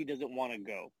that she doesn't want to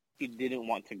go. She didn't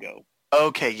want to go.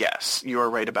 Okay, yes, you are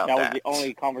right about that. That was the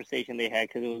only conversation they had,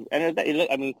 because it was, and it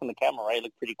looked, I mean, from the camera, right, it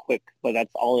looked pretty quick, but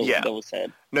that's all that was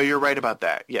said. No, you're right about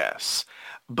that, yes.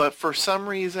 But for some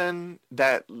reason,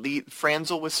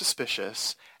 Franzel was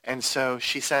suspicious, and so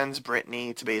she sends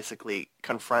Brittany to basically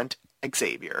confront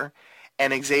Xavier,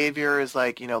 and Xavier is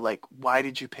like, you know, like, why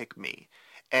did you pick me?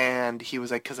 And he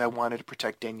was like, because I wanted to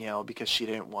protect Danielle because she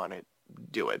didn't want to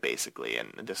do it, basically,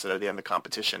 and this is the end of the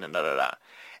competition, and da-da-da.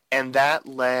 And that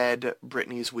led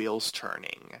Brittany's wheels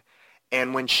turning.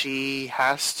 And when she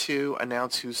has to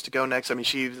announce who's to go next, I mean,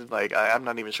 she's like, I'm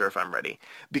not even sure if I'm ready.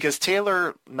 Because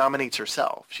Taylor nominates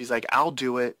herself. She's like, I'll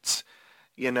do it.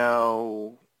 You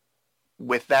know,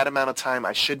 with that amount of time,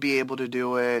 I should be able to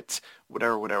do it.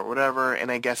 Whatever. And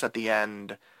I guess at the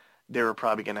end, they were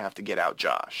probably going to have to get out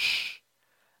Josh.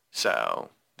 So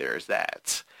there's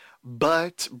that.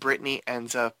 But Brittany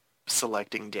ends up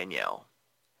selecting Danielle.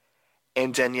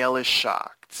 And Danielle is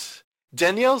shocked.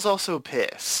 Danielle's also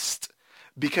pissed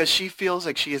because she feels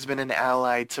like she has been an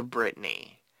ally to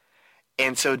Brittany.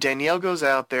 And so Danielle goes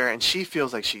out there and she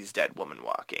feels like she's dead woman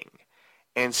walking.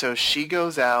 And so she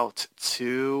goes out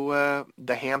to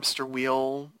the hamster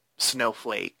wheel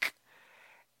snowflake.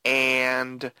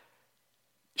 And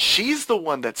she's the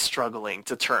one that's struggling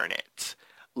to turn it.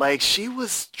 Like, she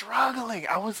was struggling.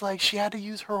 I was like, she had to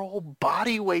use her whole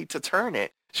body weight to turn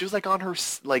it. She was like on her,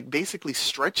 like, basically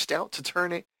stretched out to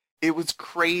turn it. It was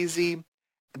crazy.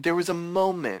 There was a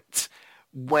moment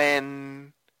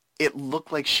when it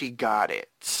looked like she got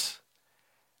it.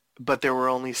 but there were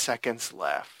only seconds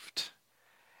left.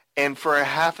 And for a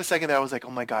half a second, I was like,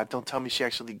 oh my God, don't tell me she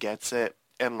actually gets it.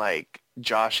 And like,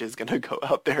 Josh is going to go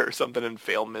out there or something and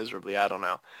fail miserably. I don't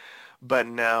know. But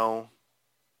no,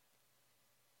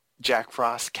 Jack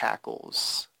Frost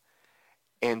cackles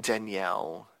and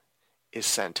Danielle is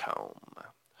sent home.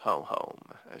 Home,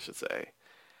 I should say.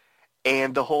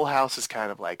 And the whole house is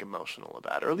kind of like emotional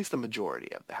about it, or at least the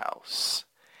majority of the house.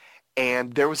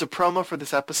 And there was a promo for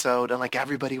this episode, and like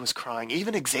everybody was crying.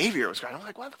 Even Xavier was crying. I'm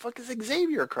like, why the fuck is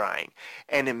Xavier crying?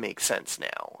 And it makes sense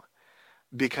now.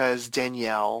 Because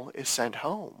Danielle is sent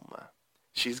home.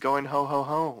 She's going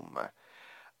home.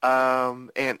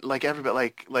 And like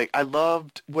everybody, like I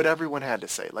loved what everyone had to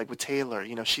say. Like with Taylor,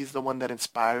 she's the one that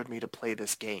inspired me to play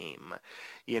this game.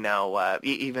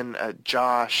 Even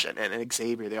Josh and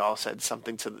Xavier, they all said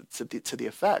something to the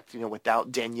effect.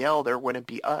 Without Danielle, there wouldn't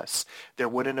be us. There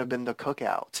wouldn't have been the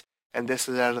cookout, and this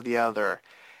is out of the other.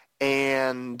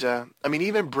 And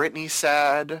even Brittany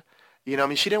said, she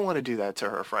didn't want to do that to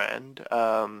her friend.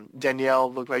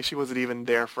 Danielle looked like she wasn't even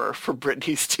there for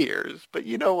Brittany's tears. But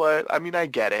you know what? I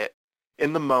get it.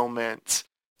 In the moment,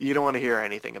 you don't want to hear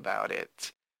anything about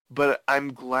it. But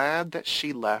I'm glad that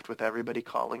she left with everybody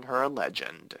calling her a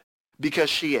legend. Because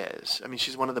she is.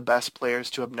 She's one of the best players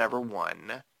to have never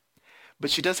won.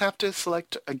 But she does have to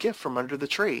select a gift from under the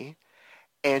tree.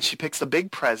 And she picks a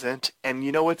big present. And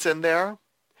you know what's in there?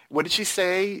 What did she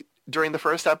say during the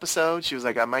first episode? She was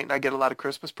like, I might not get a lot of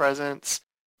Christmas presents,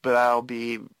 but I'll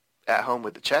be at home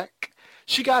with a check.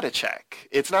 She got a check.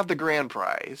 It's not the grand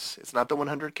prize. It's not the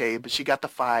 100K, but she got the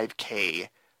 5K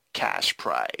cash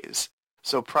prize.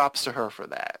 So props to her for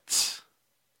that.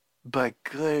 But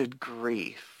good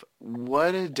grief.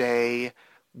 What a day.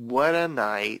 What a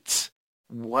night.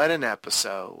 What an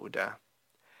episode.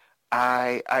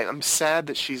 I'm sad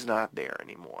that she's not there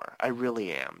anymore. I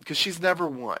really am. Because she's never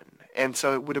won. And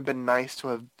so it would have been nice to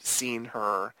have seen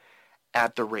her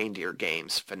at the Reindeer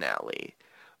Games finale.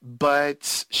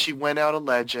 But she went out a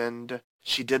legend.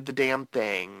 She did the damn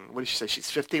thing. What did she say? She's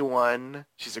 51.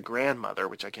 She's a grandmother,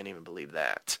 which I can't even believe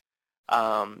that.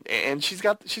 And she's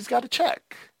got a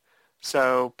check.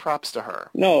 So props to her.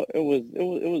 No, it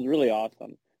was really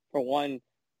awesome. For one,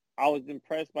 I was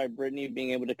impressed by Brittany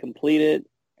being able to complete it,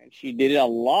 and she did it a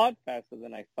lot faster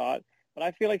than I thought. But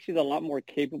I feel like she's a lot more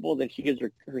capable than she gives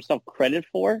herself credit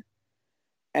for.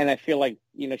 And I feel like,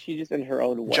 she's just in her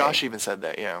own way. Josh even said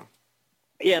that, yeah.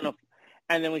 Yeah, no.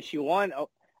 And then when she won,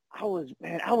 I was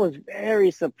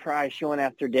very surprised she went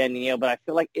after Danielle, but I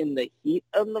feel like in the heat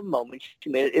of the moment, she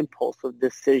made an impulsive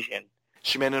decision.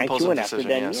 She made an impulsive decision,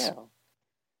 yes.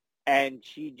 And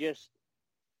she just,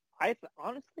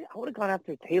 honestly, I would have gone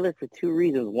after Taylor for two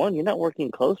reasons. One, you're not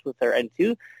working close with her. And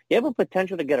two, you have a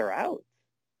potential to get her out.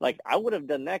 Like, I would have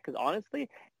done that because honestly,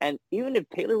 and even if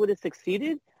Taylor would have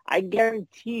succeeded, I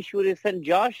guarantee she would have sent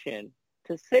Josh in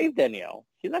to save Danielle.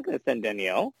 She's not going to send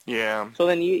Danielle. Yeah. So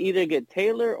then you either get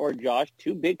Taylor or Josh,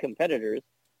 two big competitors,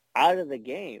 out of the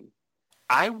game.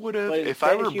 I would have, if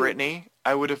I were Brittany,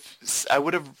 I would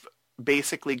have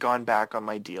basically gone back on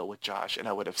my deal with Josh, and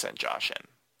I would have sent Josh in.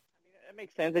 That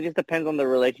makes sense. It just depends on the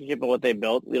relationship and what they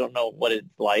built. We don't know what it's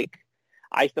like.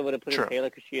 I still would have put in Taylor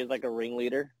because she is like a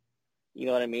ringleader. You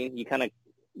know what I mean? You kind of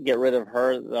get rid of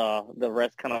her, the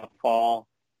rest kind of fall.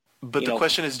 But the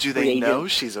question is, do they know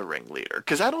she's a ringleader?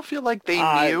 Because I don't feel like they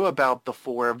knew about the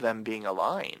four of them being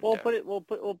aligned. We'll put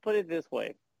it this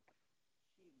way.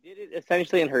 She did it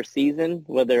essentially in her season,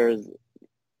 whether it was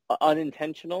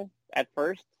unintentional at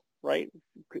first, right?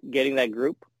 Getting that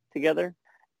group together.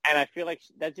 And I feel like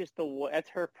that's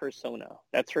her persona.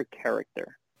 That's her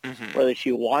character. Mm-hmm. Whether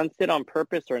she wants it on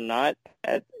purpose or not,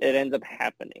 it ends up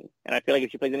happening. And I feel like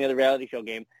if she plays any other reality show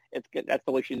game, that's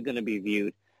the way she's going to be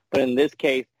viewed. But in this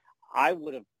case, I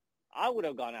would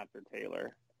have gone after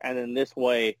Taylor, and in this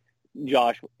way,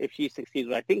 Josh, if she succeeds,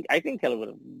 I think Taylor would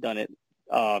have done it.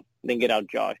 Then get out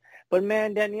Josh. But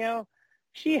man, Danielle,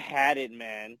 she had it,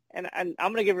 man. And I'm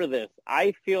gonna give her this.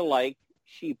 I feel like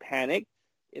she panicked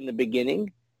in the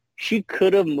beginning. She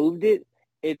could have moved it.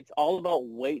 It's all about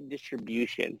weight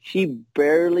distribution. She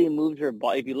barely moves her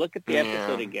body. If you look at the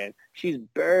episode again, she's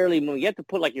barely moving. You have to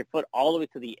put like your foot all the way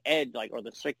to the edge, like, or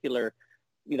the circular,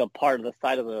 part of the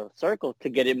side of the circle to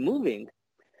get it moving.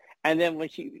 And then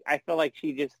I felt like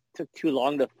she just took too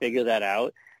long to figure that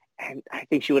out. And I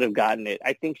think she would have gotten it.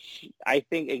 I think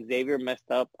Xavier messed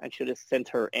up and should have sent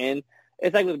her in.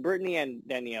 It's like with Brittany and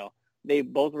Danielle. They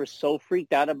both were so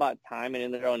freaked out about time and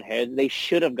in their own heads. They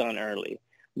should have gone early.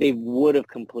 They would have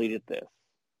completed this.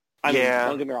 I mean,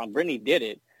 don't get me wrong, Brittany did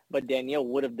it, but Danielle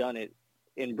would have done it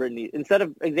in Brittany. Instead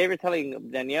of Xavier sending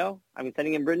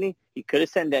in Brittany, he could have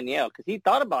sent Danielle because he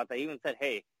thought about that. He even said,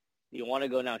 hey, do you want to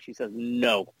go now? She says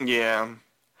no. Yeah.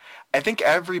 I think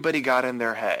everybody got in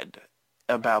their head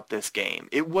about this game.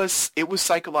 It was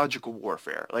psychological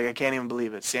warfare. Like, I can't even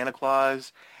believe it. Santa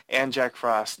Claus and Jack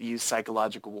Frost used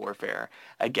psychological warfare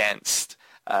against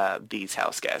these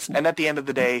house guests. And at the end of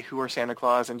the day, who are Santa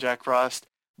Claus and Jack Frost?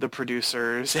 The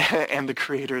producers and the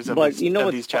creators of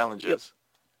these challenges.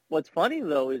 What's funny,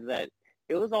 though, is that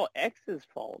it was all X's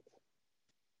fault.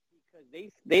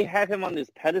 Because they had him on this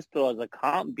pedestal as a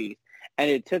comp beast, and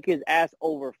it took his ass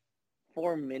over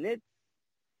 4 minutes.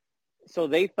 So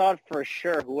they thought for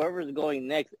sure whoever's going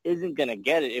next isn't going to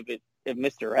get it if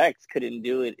Mr. X could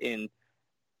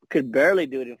barely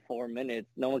do it in 4 minutes.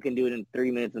 No one can do it in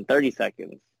 3 minutes and 30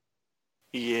 seconds.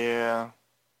 Yeah.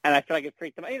 And I feel like it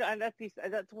freaked them out. And that's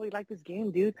why we like this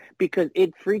game, dude, because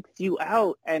it freaks you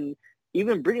out. And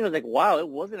even Brittany was like, wow, it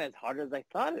wasn't as hard as I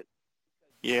thought it.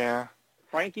 Yeah.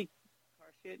 Frankie,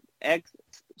 X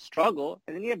struggle,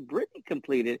 and then you have Brittany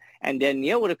completed. And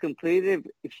Danielle would have completed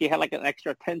if she had like an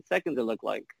extra 10 seconds, it looked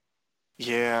like.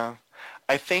 Yeah.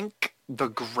 I think the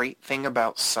great thing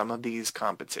about some of these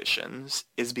competitions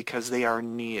is because they are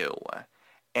new.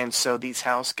 And so these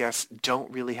house guests don't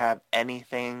really have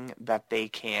anything that they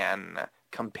can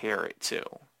compare it to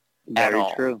at all.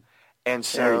 Very true. And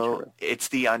so it's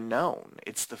the unknown.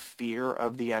 It's the fear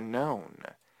of the unknown.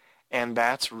 And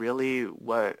that's really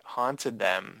what haunted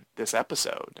them this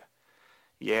episode.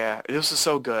 Yeah, this was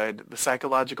so good. The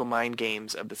psychological mind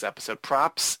games of this episode.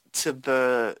 Props to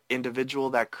the individual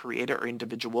that created, or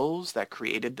individuals that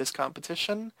created this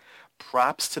competition.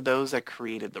 Props to those that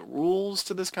created the rules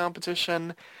to this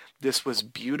competition. This was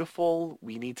beautiful.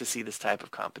 We need to see this type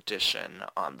of competition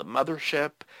on the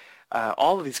mothership.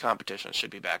 All of these competitions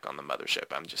should be back on the mothership.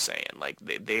 I'm just saying, like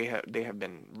they have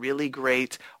been really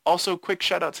great. Also, quick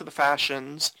shout out to the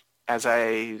fashions. As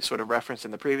I sort of referenced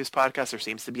in the previous podcast, there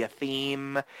seems to be a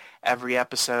theme every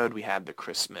episode. We had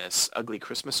the ugly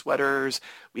Christmas sweaters.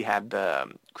 We had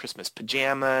the Christmas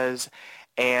pajamas.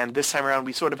 And this time around,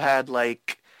 we sort of had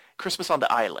like Christmas on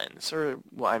the islands, or,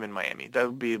 well, I'm in Miami. That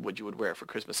would be what you would wear for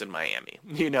Christmas in Miami.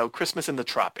 Christmas in the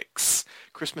tropics,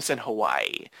 Christmas in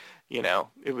Hawaii.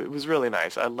 It was really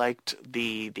nice. I liked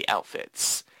the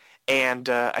outfits. And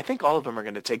I think all of them are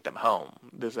going to take them home,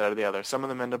 this out of the other. Some of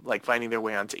them end up like finding their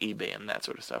way onto eBay and that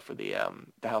sort of stuff for the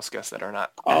house guests that are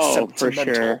not as sentimental.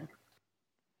 For sure.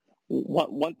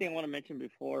 One thing I want to mention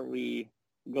before we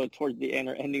go towards the end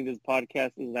or ending this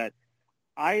podcast is that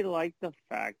I like the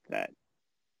fact that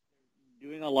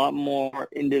doing a lot more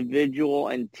individual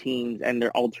and teams, and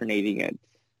they're alternating it.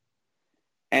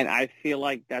 And I feel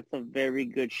like that's a very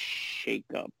good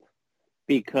shakeup,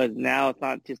 because now it's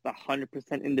not just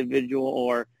 100% individual,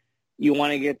 or you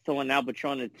want to get someone out, but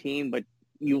you're on a team, but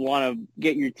you want to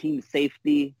get your team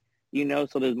safety,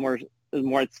 so there's more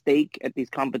at stake at these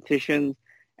competitions.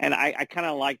 And I kind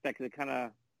of like that, because it kind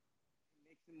of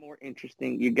makes it more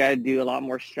interesting. You got to do a lot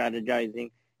more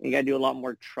strategizing, and you got to do a lot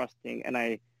more trusting. And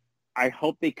I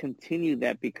hope they continue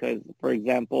that, because, for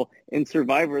example, in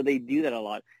Survivor, they do that a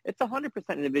lot. It's 100%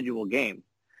 individual game.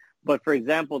 But, for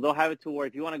example, they'll have it to where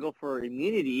if you want to go for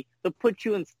immunity, they'll put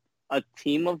you in a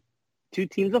team of 2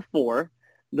 teams of 4.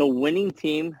 The winning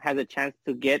team has a chance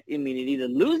to get immunity. The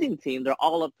losing team, they're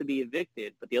all up to be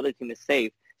evicted, but the other team is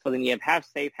safe. So then you have half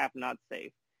safe, half not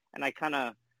safe. And I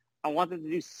want them to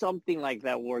do something like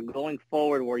that, where going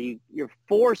forward, where you're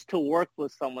forced to work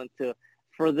with someone to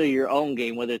further your own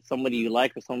game, whether it's somebody you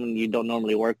like or someone you don't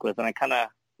normally work with. And I kind of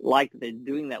like that they're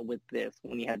doing that with this,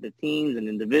 when you have the teams and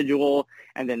individual,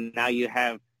 and then now you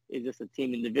have, is this a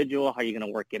team individual? How are you going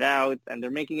to work it out? And they're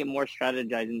making it more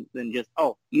strategizing than just,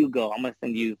 oh, you go, I'm going to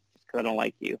send you because I don't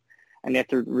like you. And you have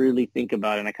to really think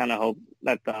about it. And I kind of hope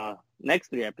that the next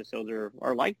 3 episodes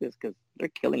are like this, because they're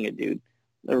killing it, dude.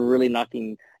 They're really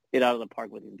knocking it out of the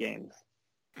park with these games.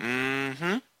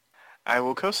 Mm-hmm. I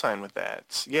will co-sign with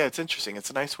that. Yeah, it's interesting. It's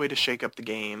a nice way to shake up the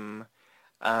game.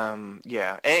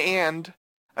 Yeah. And,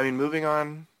 I mean, moving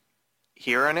on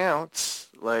here on out,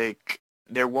 like,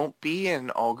 there won't be an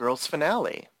all-girls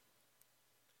finale.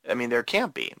 I mean, there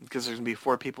can't be, because there's going to be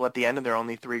 4 people at the end, and there are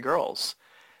only 3 girls.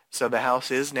 So the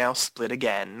house is now split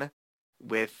again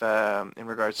with, in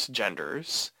regards to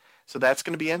genders. So that's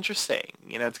going to be interesting.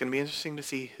 It's going to be interesting to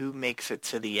see who makes it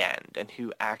to the end and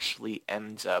who actually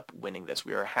ends up winning this.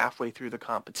 We are halfway through the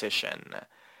competition.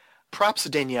 Props to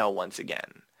Danielle once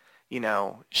again.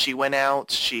 She went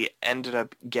out. She ended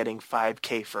up getting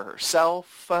 $5,000 for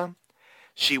herself.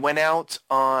 She went out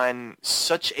on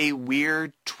such a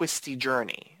weird, twisty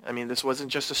journey. I mean, this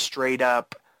wasn't just a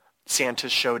straight-up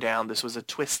Santa's showdown. This was a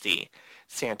twisty.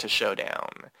 Santa Showdown.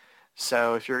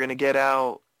 So if you're going to get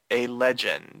out a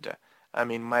legend, I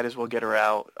mean, might as well get her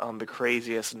out on the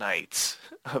craziest nights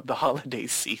of the holiday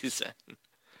season.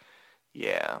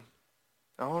 Yeah.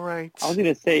 All right. I was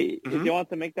gonna say, if Mhm. they want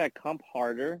to make that comp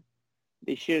harder,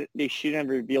 they shouldn't have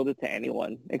revealed it to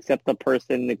anyone except the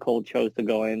person Nicole chose to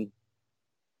go in.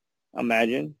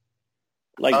 Imagine,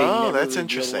 like they Oh, never that's revealed what it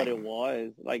interesting.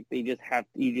 was. Like you just have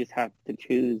to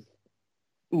choose.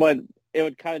 But it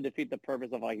would kind of defeat the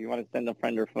purpose of like you want to send a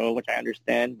friend or foe, which I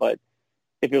understand. But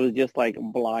if it was just like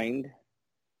blind,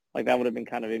 like that would have been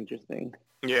kind of interesting.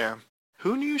 Yeah.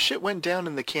 Who knew shit went down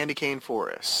in the candy cane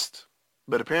forest?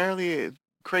 But apparently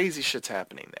crazy shit's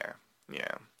happening there.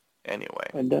 Yeah. Anyway.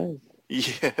 It does.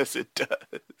 Yes, it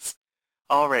does.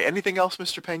 All right. Anything else,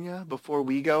 Mr. Pena, before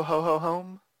we go ho-ho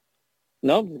home?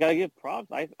 No, just gotta give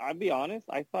props. I'll be honest.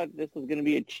 I thought this was gonna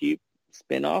be a cheap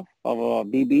spin-off of a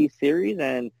BB series,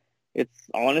 and it's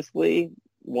honestly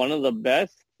one of the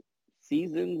best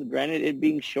seasons. Granted, it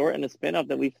being short and a spin-off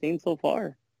that we've seen so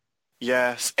far.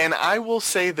 Yes. And I will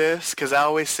say this, because I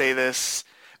always say this,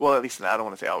 well, at least I don't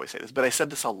want to say I always say this, but I said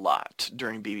this a lot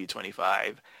during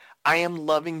BB25. I am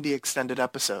loving the extended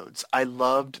episodes. I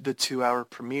loved the 2-hour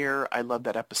premiere. I love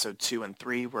that episode 2 and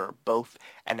 3 were both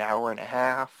an hour and a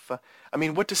half. I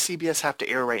mean, what does CBS have to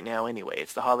air right now anyway?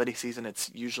 It's the holiday season.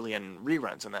 It's usually in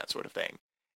reruns and that sort of thing.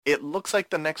 It looks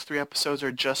like the next 3 episodes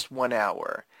are just 1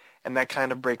 hour, and that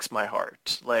kind of breaks my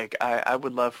heart. Like, I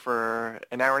would love for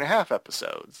an hour and a half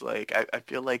episodes. Like, I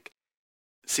feel like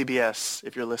CBS,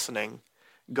 if you're listening,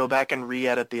 go back and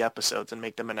re-edit the episodes and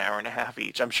make them an hour and a half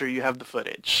each. I'm sure you have the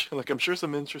footage. Like, I'm sure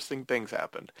some interesting things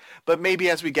happened. But maybe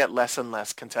as we get less and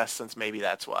less contestants, maybe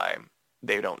that's why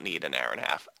they don't need an hour and a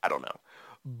half. I don't know.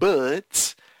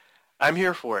 But I'm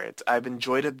here for it. I've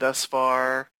enjoyed it thus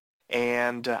far,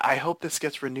 and I hope this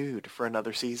gets renewed for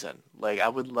another season. Like, I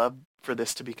would love for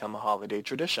this to become a holiday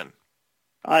tradition.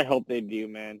 I hope they do,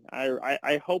 man.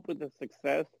 I hope with the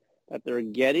success that they're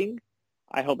getting,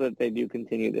 I hope that they do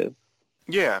continue this.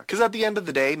 Yeah, because at the end of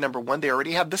the day, number one, they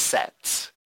already have the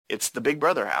sets. It's the Big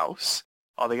Brother house.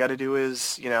 All they got to do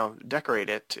is, decorate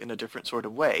it in a different sort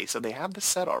of way. So they have the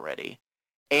set already.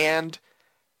 And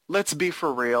let's be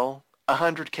for real,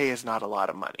 100K is not a lot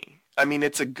of money. I mean,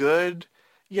 it's a good,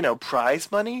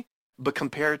 prize money, but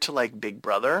compared to like Big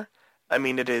Brother, I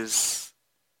mean, it is,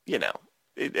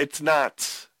 it's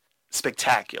not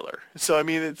spectacular. So, I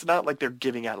mean, it's not like they're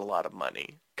giving out a lot of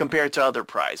money compared to other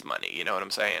prize money, you know what I'm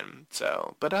saying?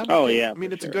 So, but Oh yeah, I mean,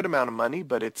 for it's a sure. good amount of money,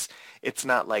 but it's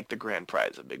not like the grand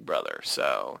prize of Big Brother.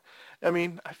 So, I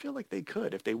mean, I feel like they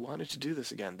could, if they wanted to do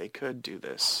this again, they could do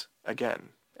this again.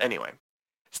 Anyway,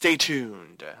 stay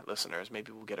tuned, listeners.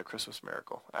 Maybe we'll get a Christmas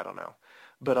miracle. I don't know.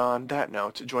 But on that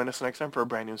note, join us next time for a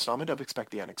brand new installment of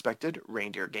Expect the Unexpected,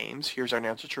 Reindeer Games. Here's our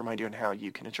announcer to remind you on how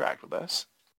you can interact with us.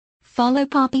 Follow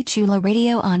Poppy Chula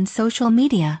Radio on social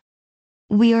media.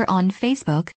 We are on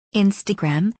Facebook,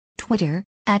 Instagram, Twitter,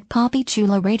 at Poppy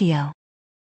Chula Radio.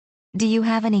 Do you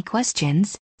have any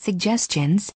questions,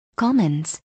 suggestions,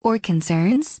 comments, or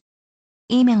concerns?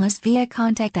 Email us via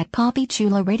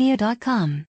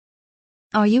contact@poppychularadio.com.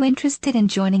 Are you interested in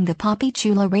joining the Poppy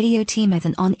Chula Radio team as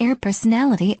an on-air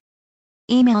personality?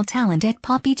 Email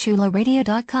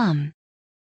talent@poppychularadio.com.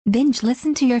 Binge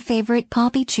listen to your favorite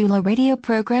Poppy Chula Radio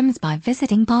programs by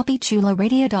visiting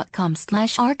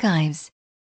poppychularadio.com/archives.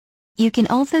 You can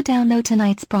also download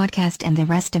tonight's broadcast and the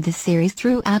rest of the series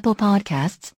through Apple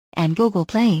Podcasts and Google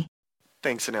Play.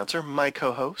 Thanks, announcer. My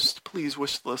co-host, please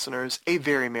wish the listeners a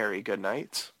very merry good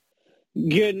night.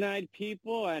 Good night,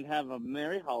 people, and have a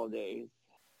merry holidays.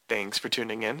 Thanks for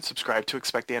tuning in. Subscribe to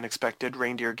Expect the Unexpected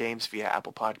Reindeer Games via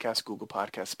Apple Podcasts, Google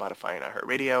Podcasts, Spotify, and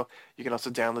iHeartRadio. You can also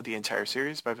download the entire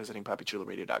series by visiting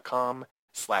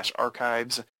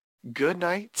poppychularadio.com/archives. Good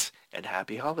night and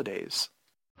happy holidays.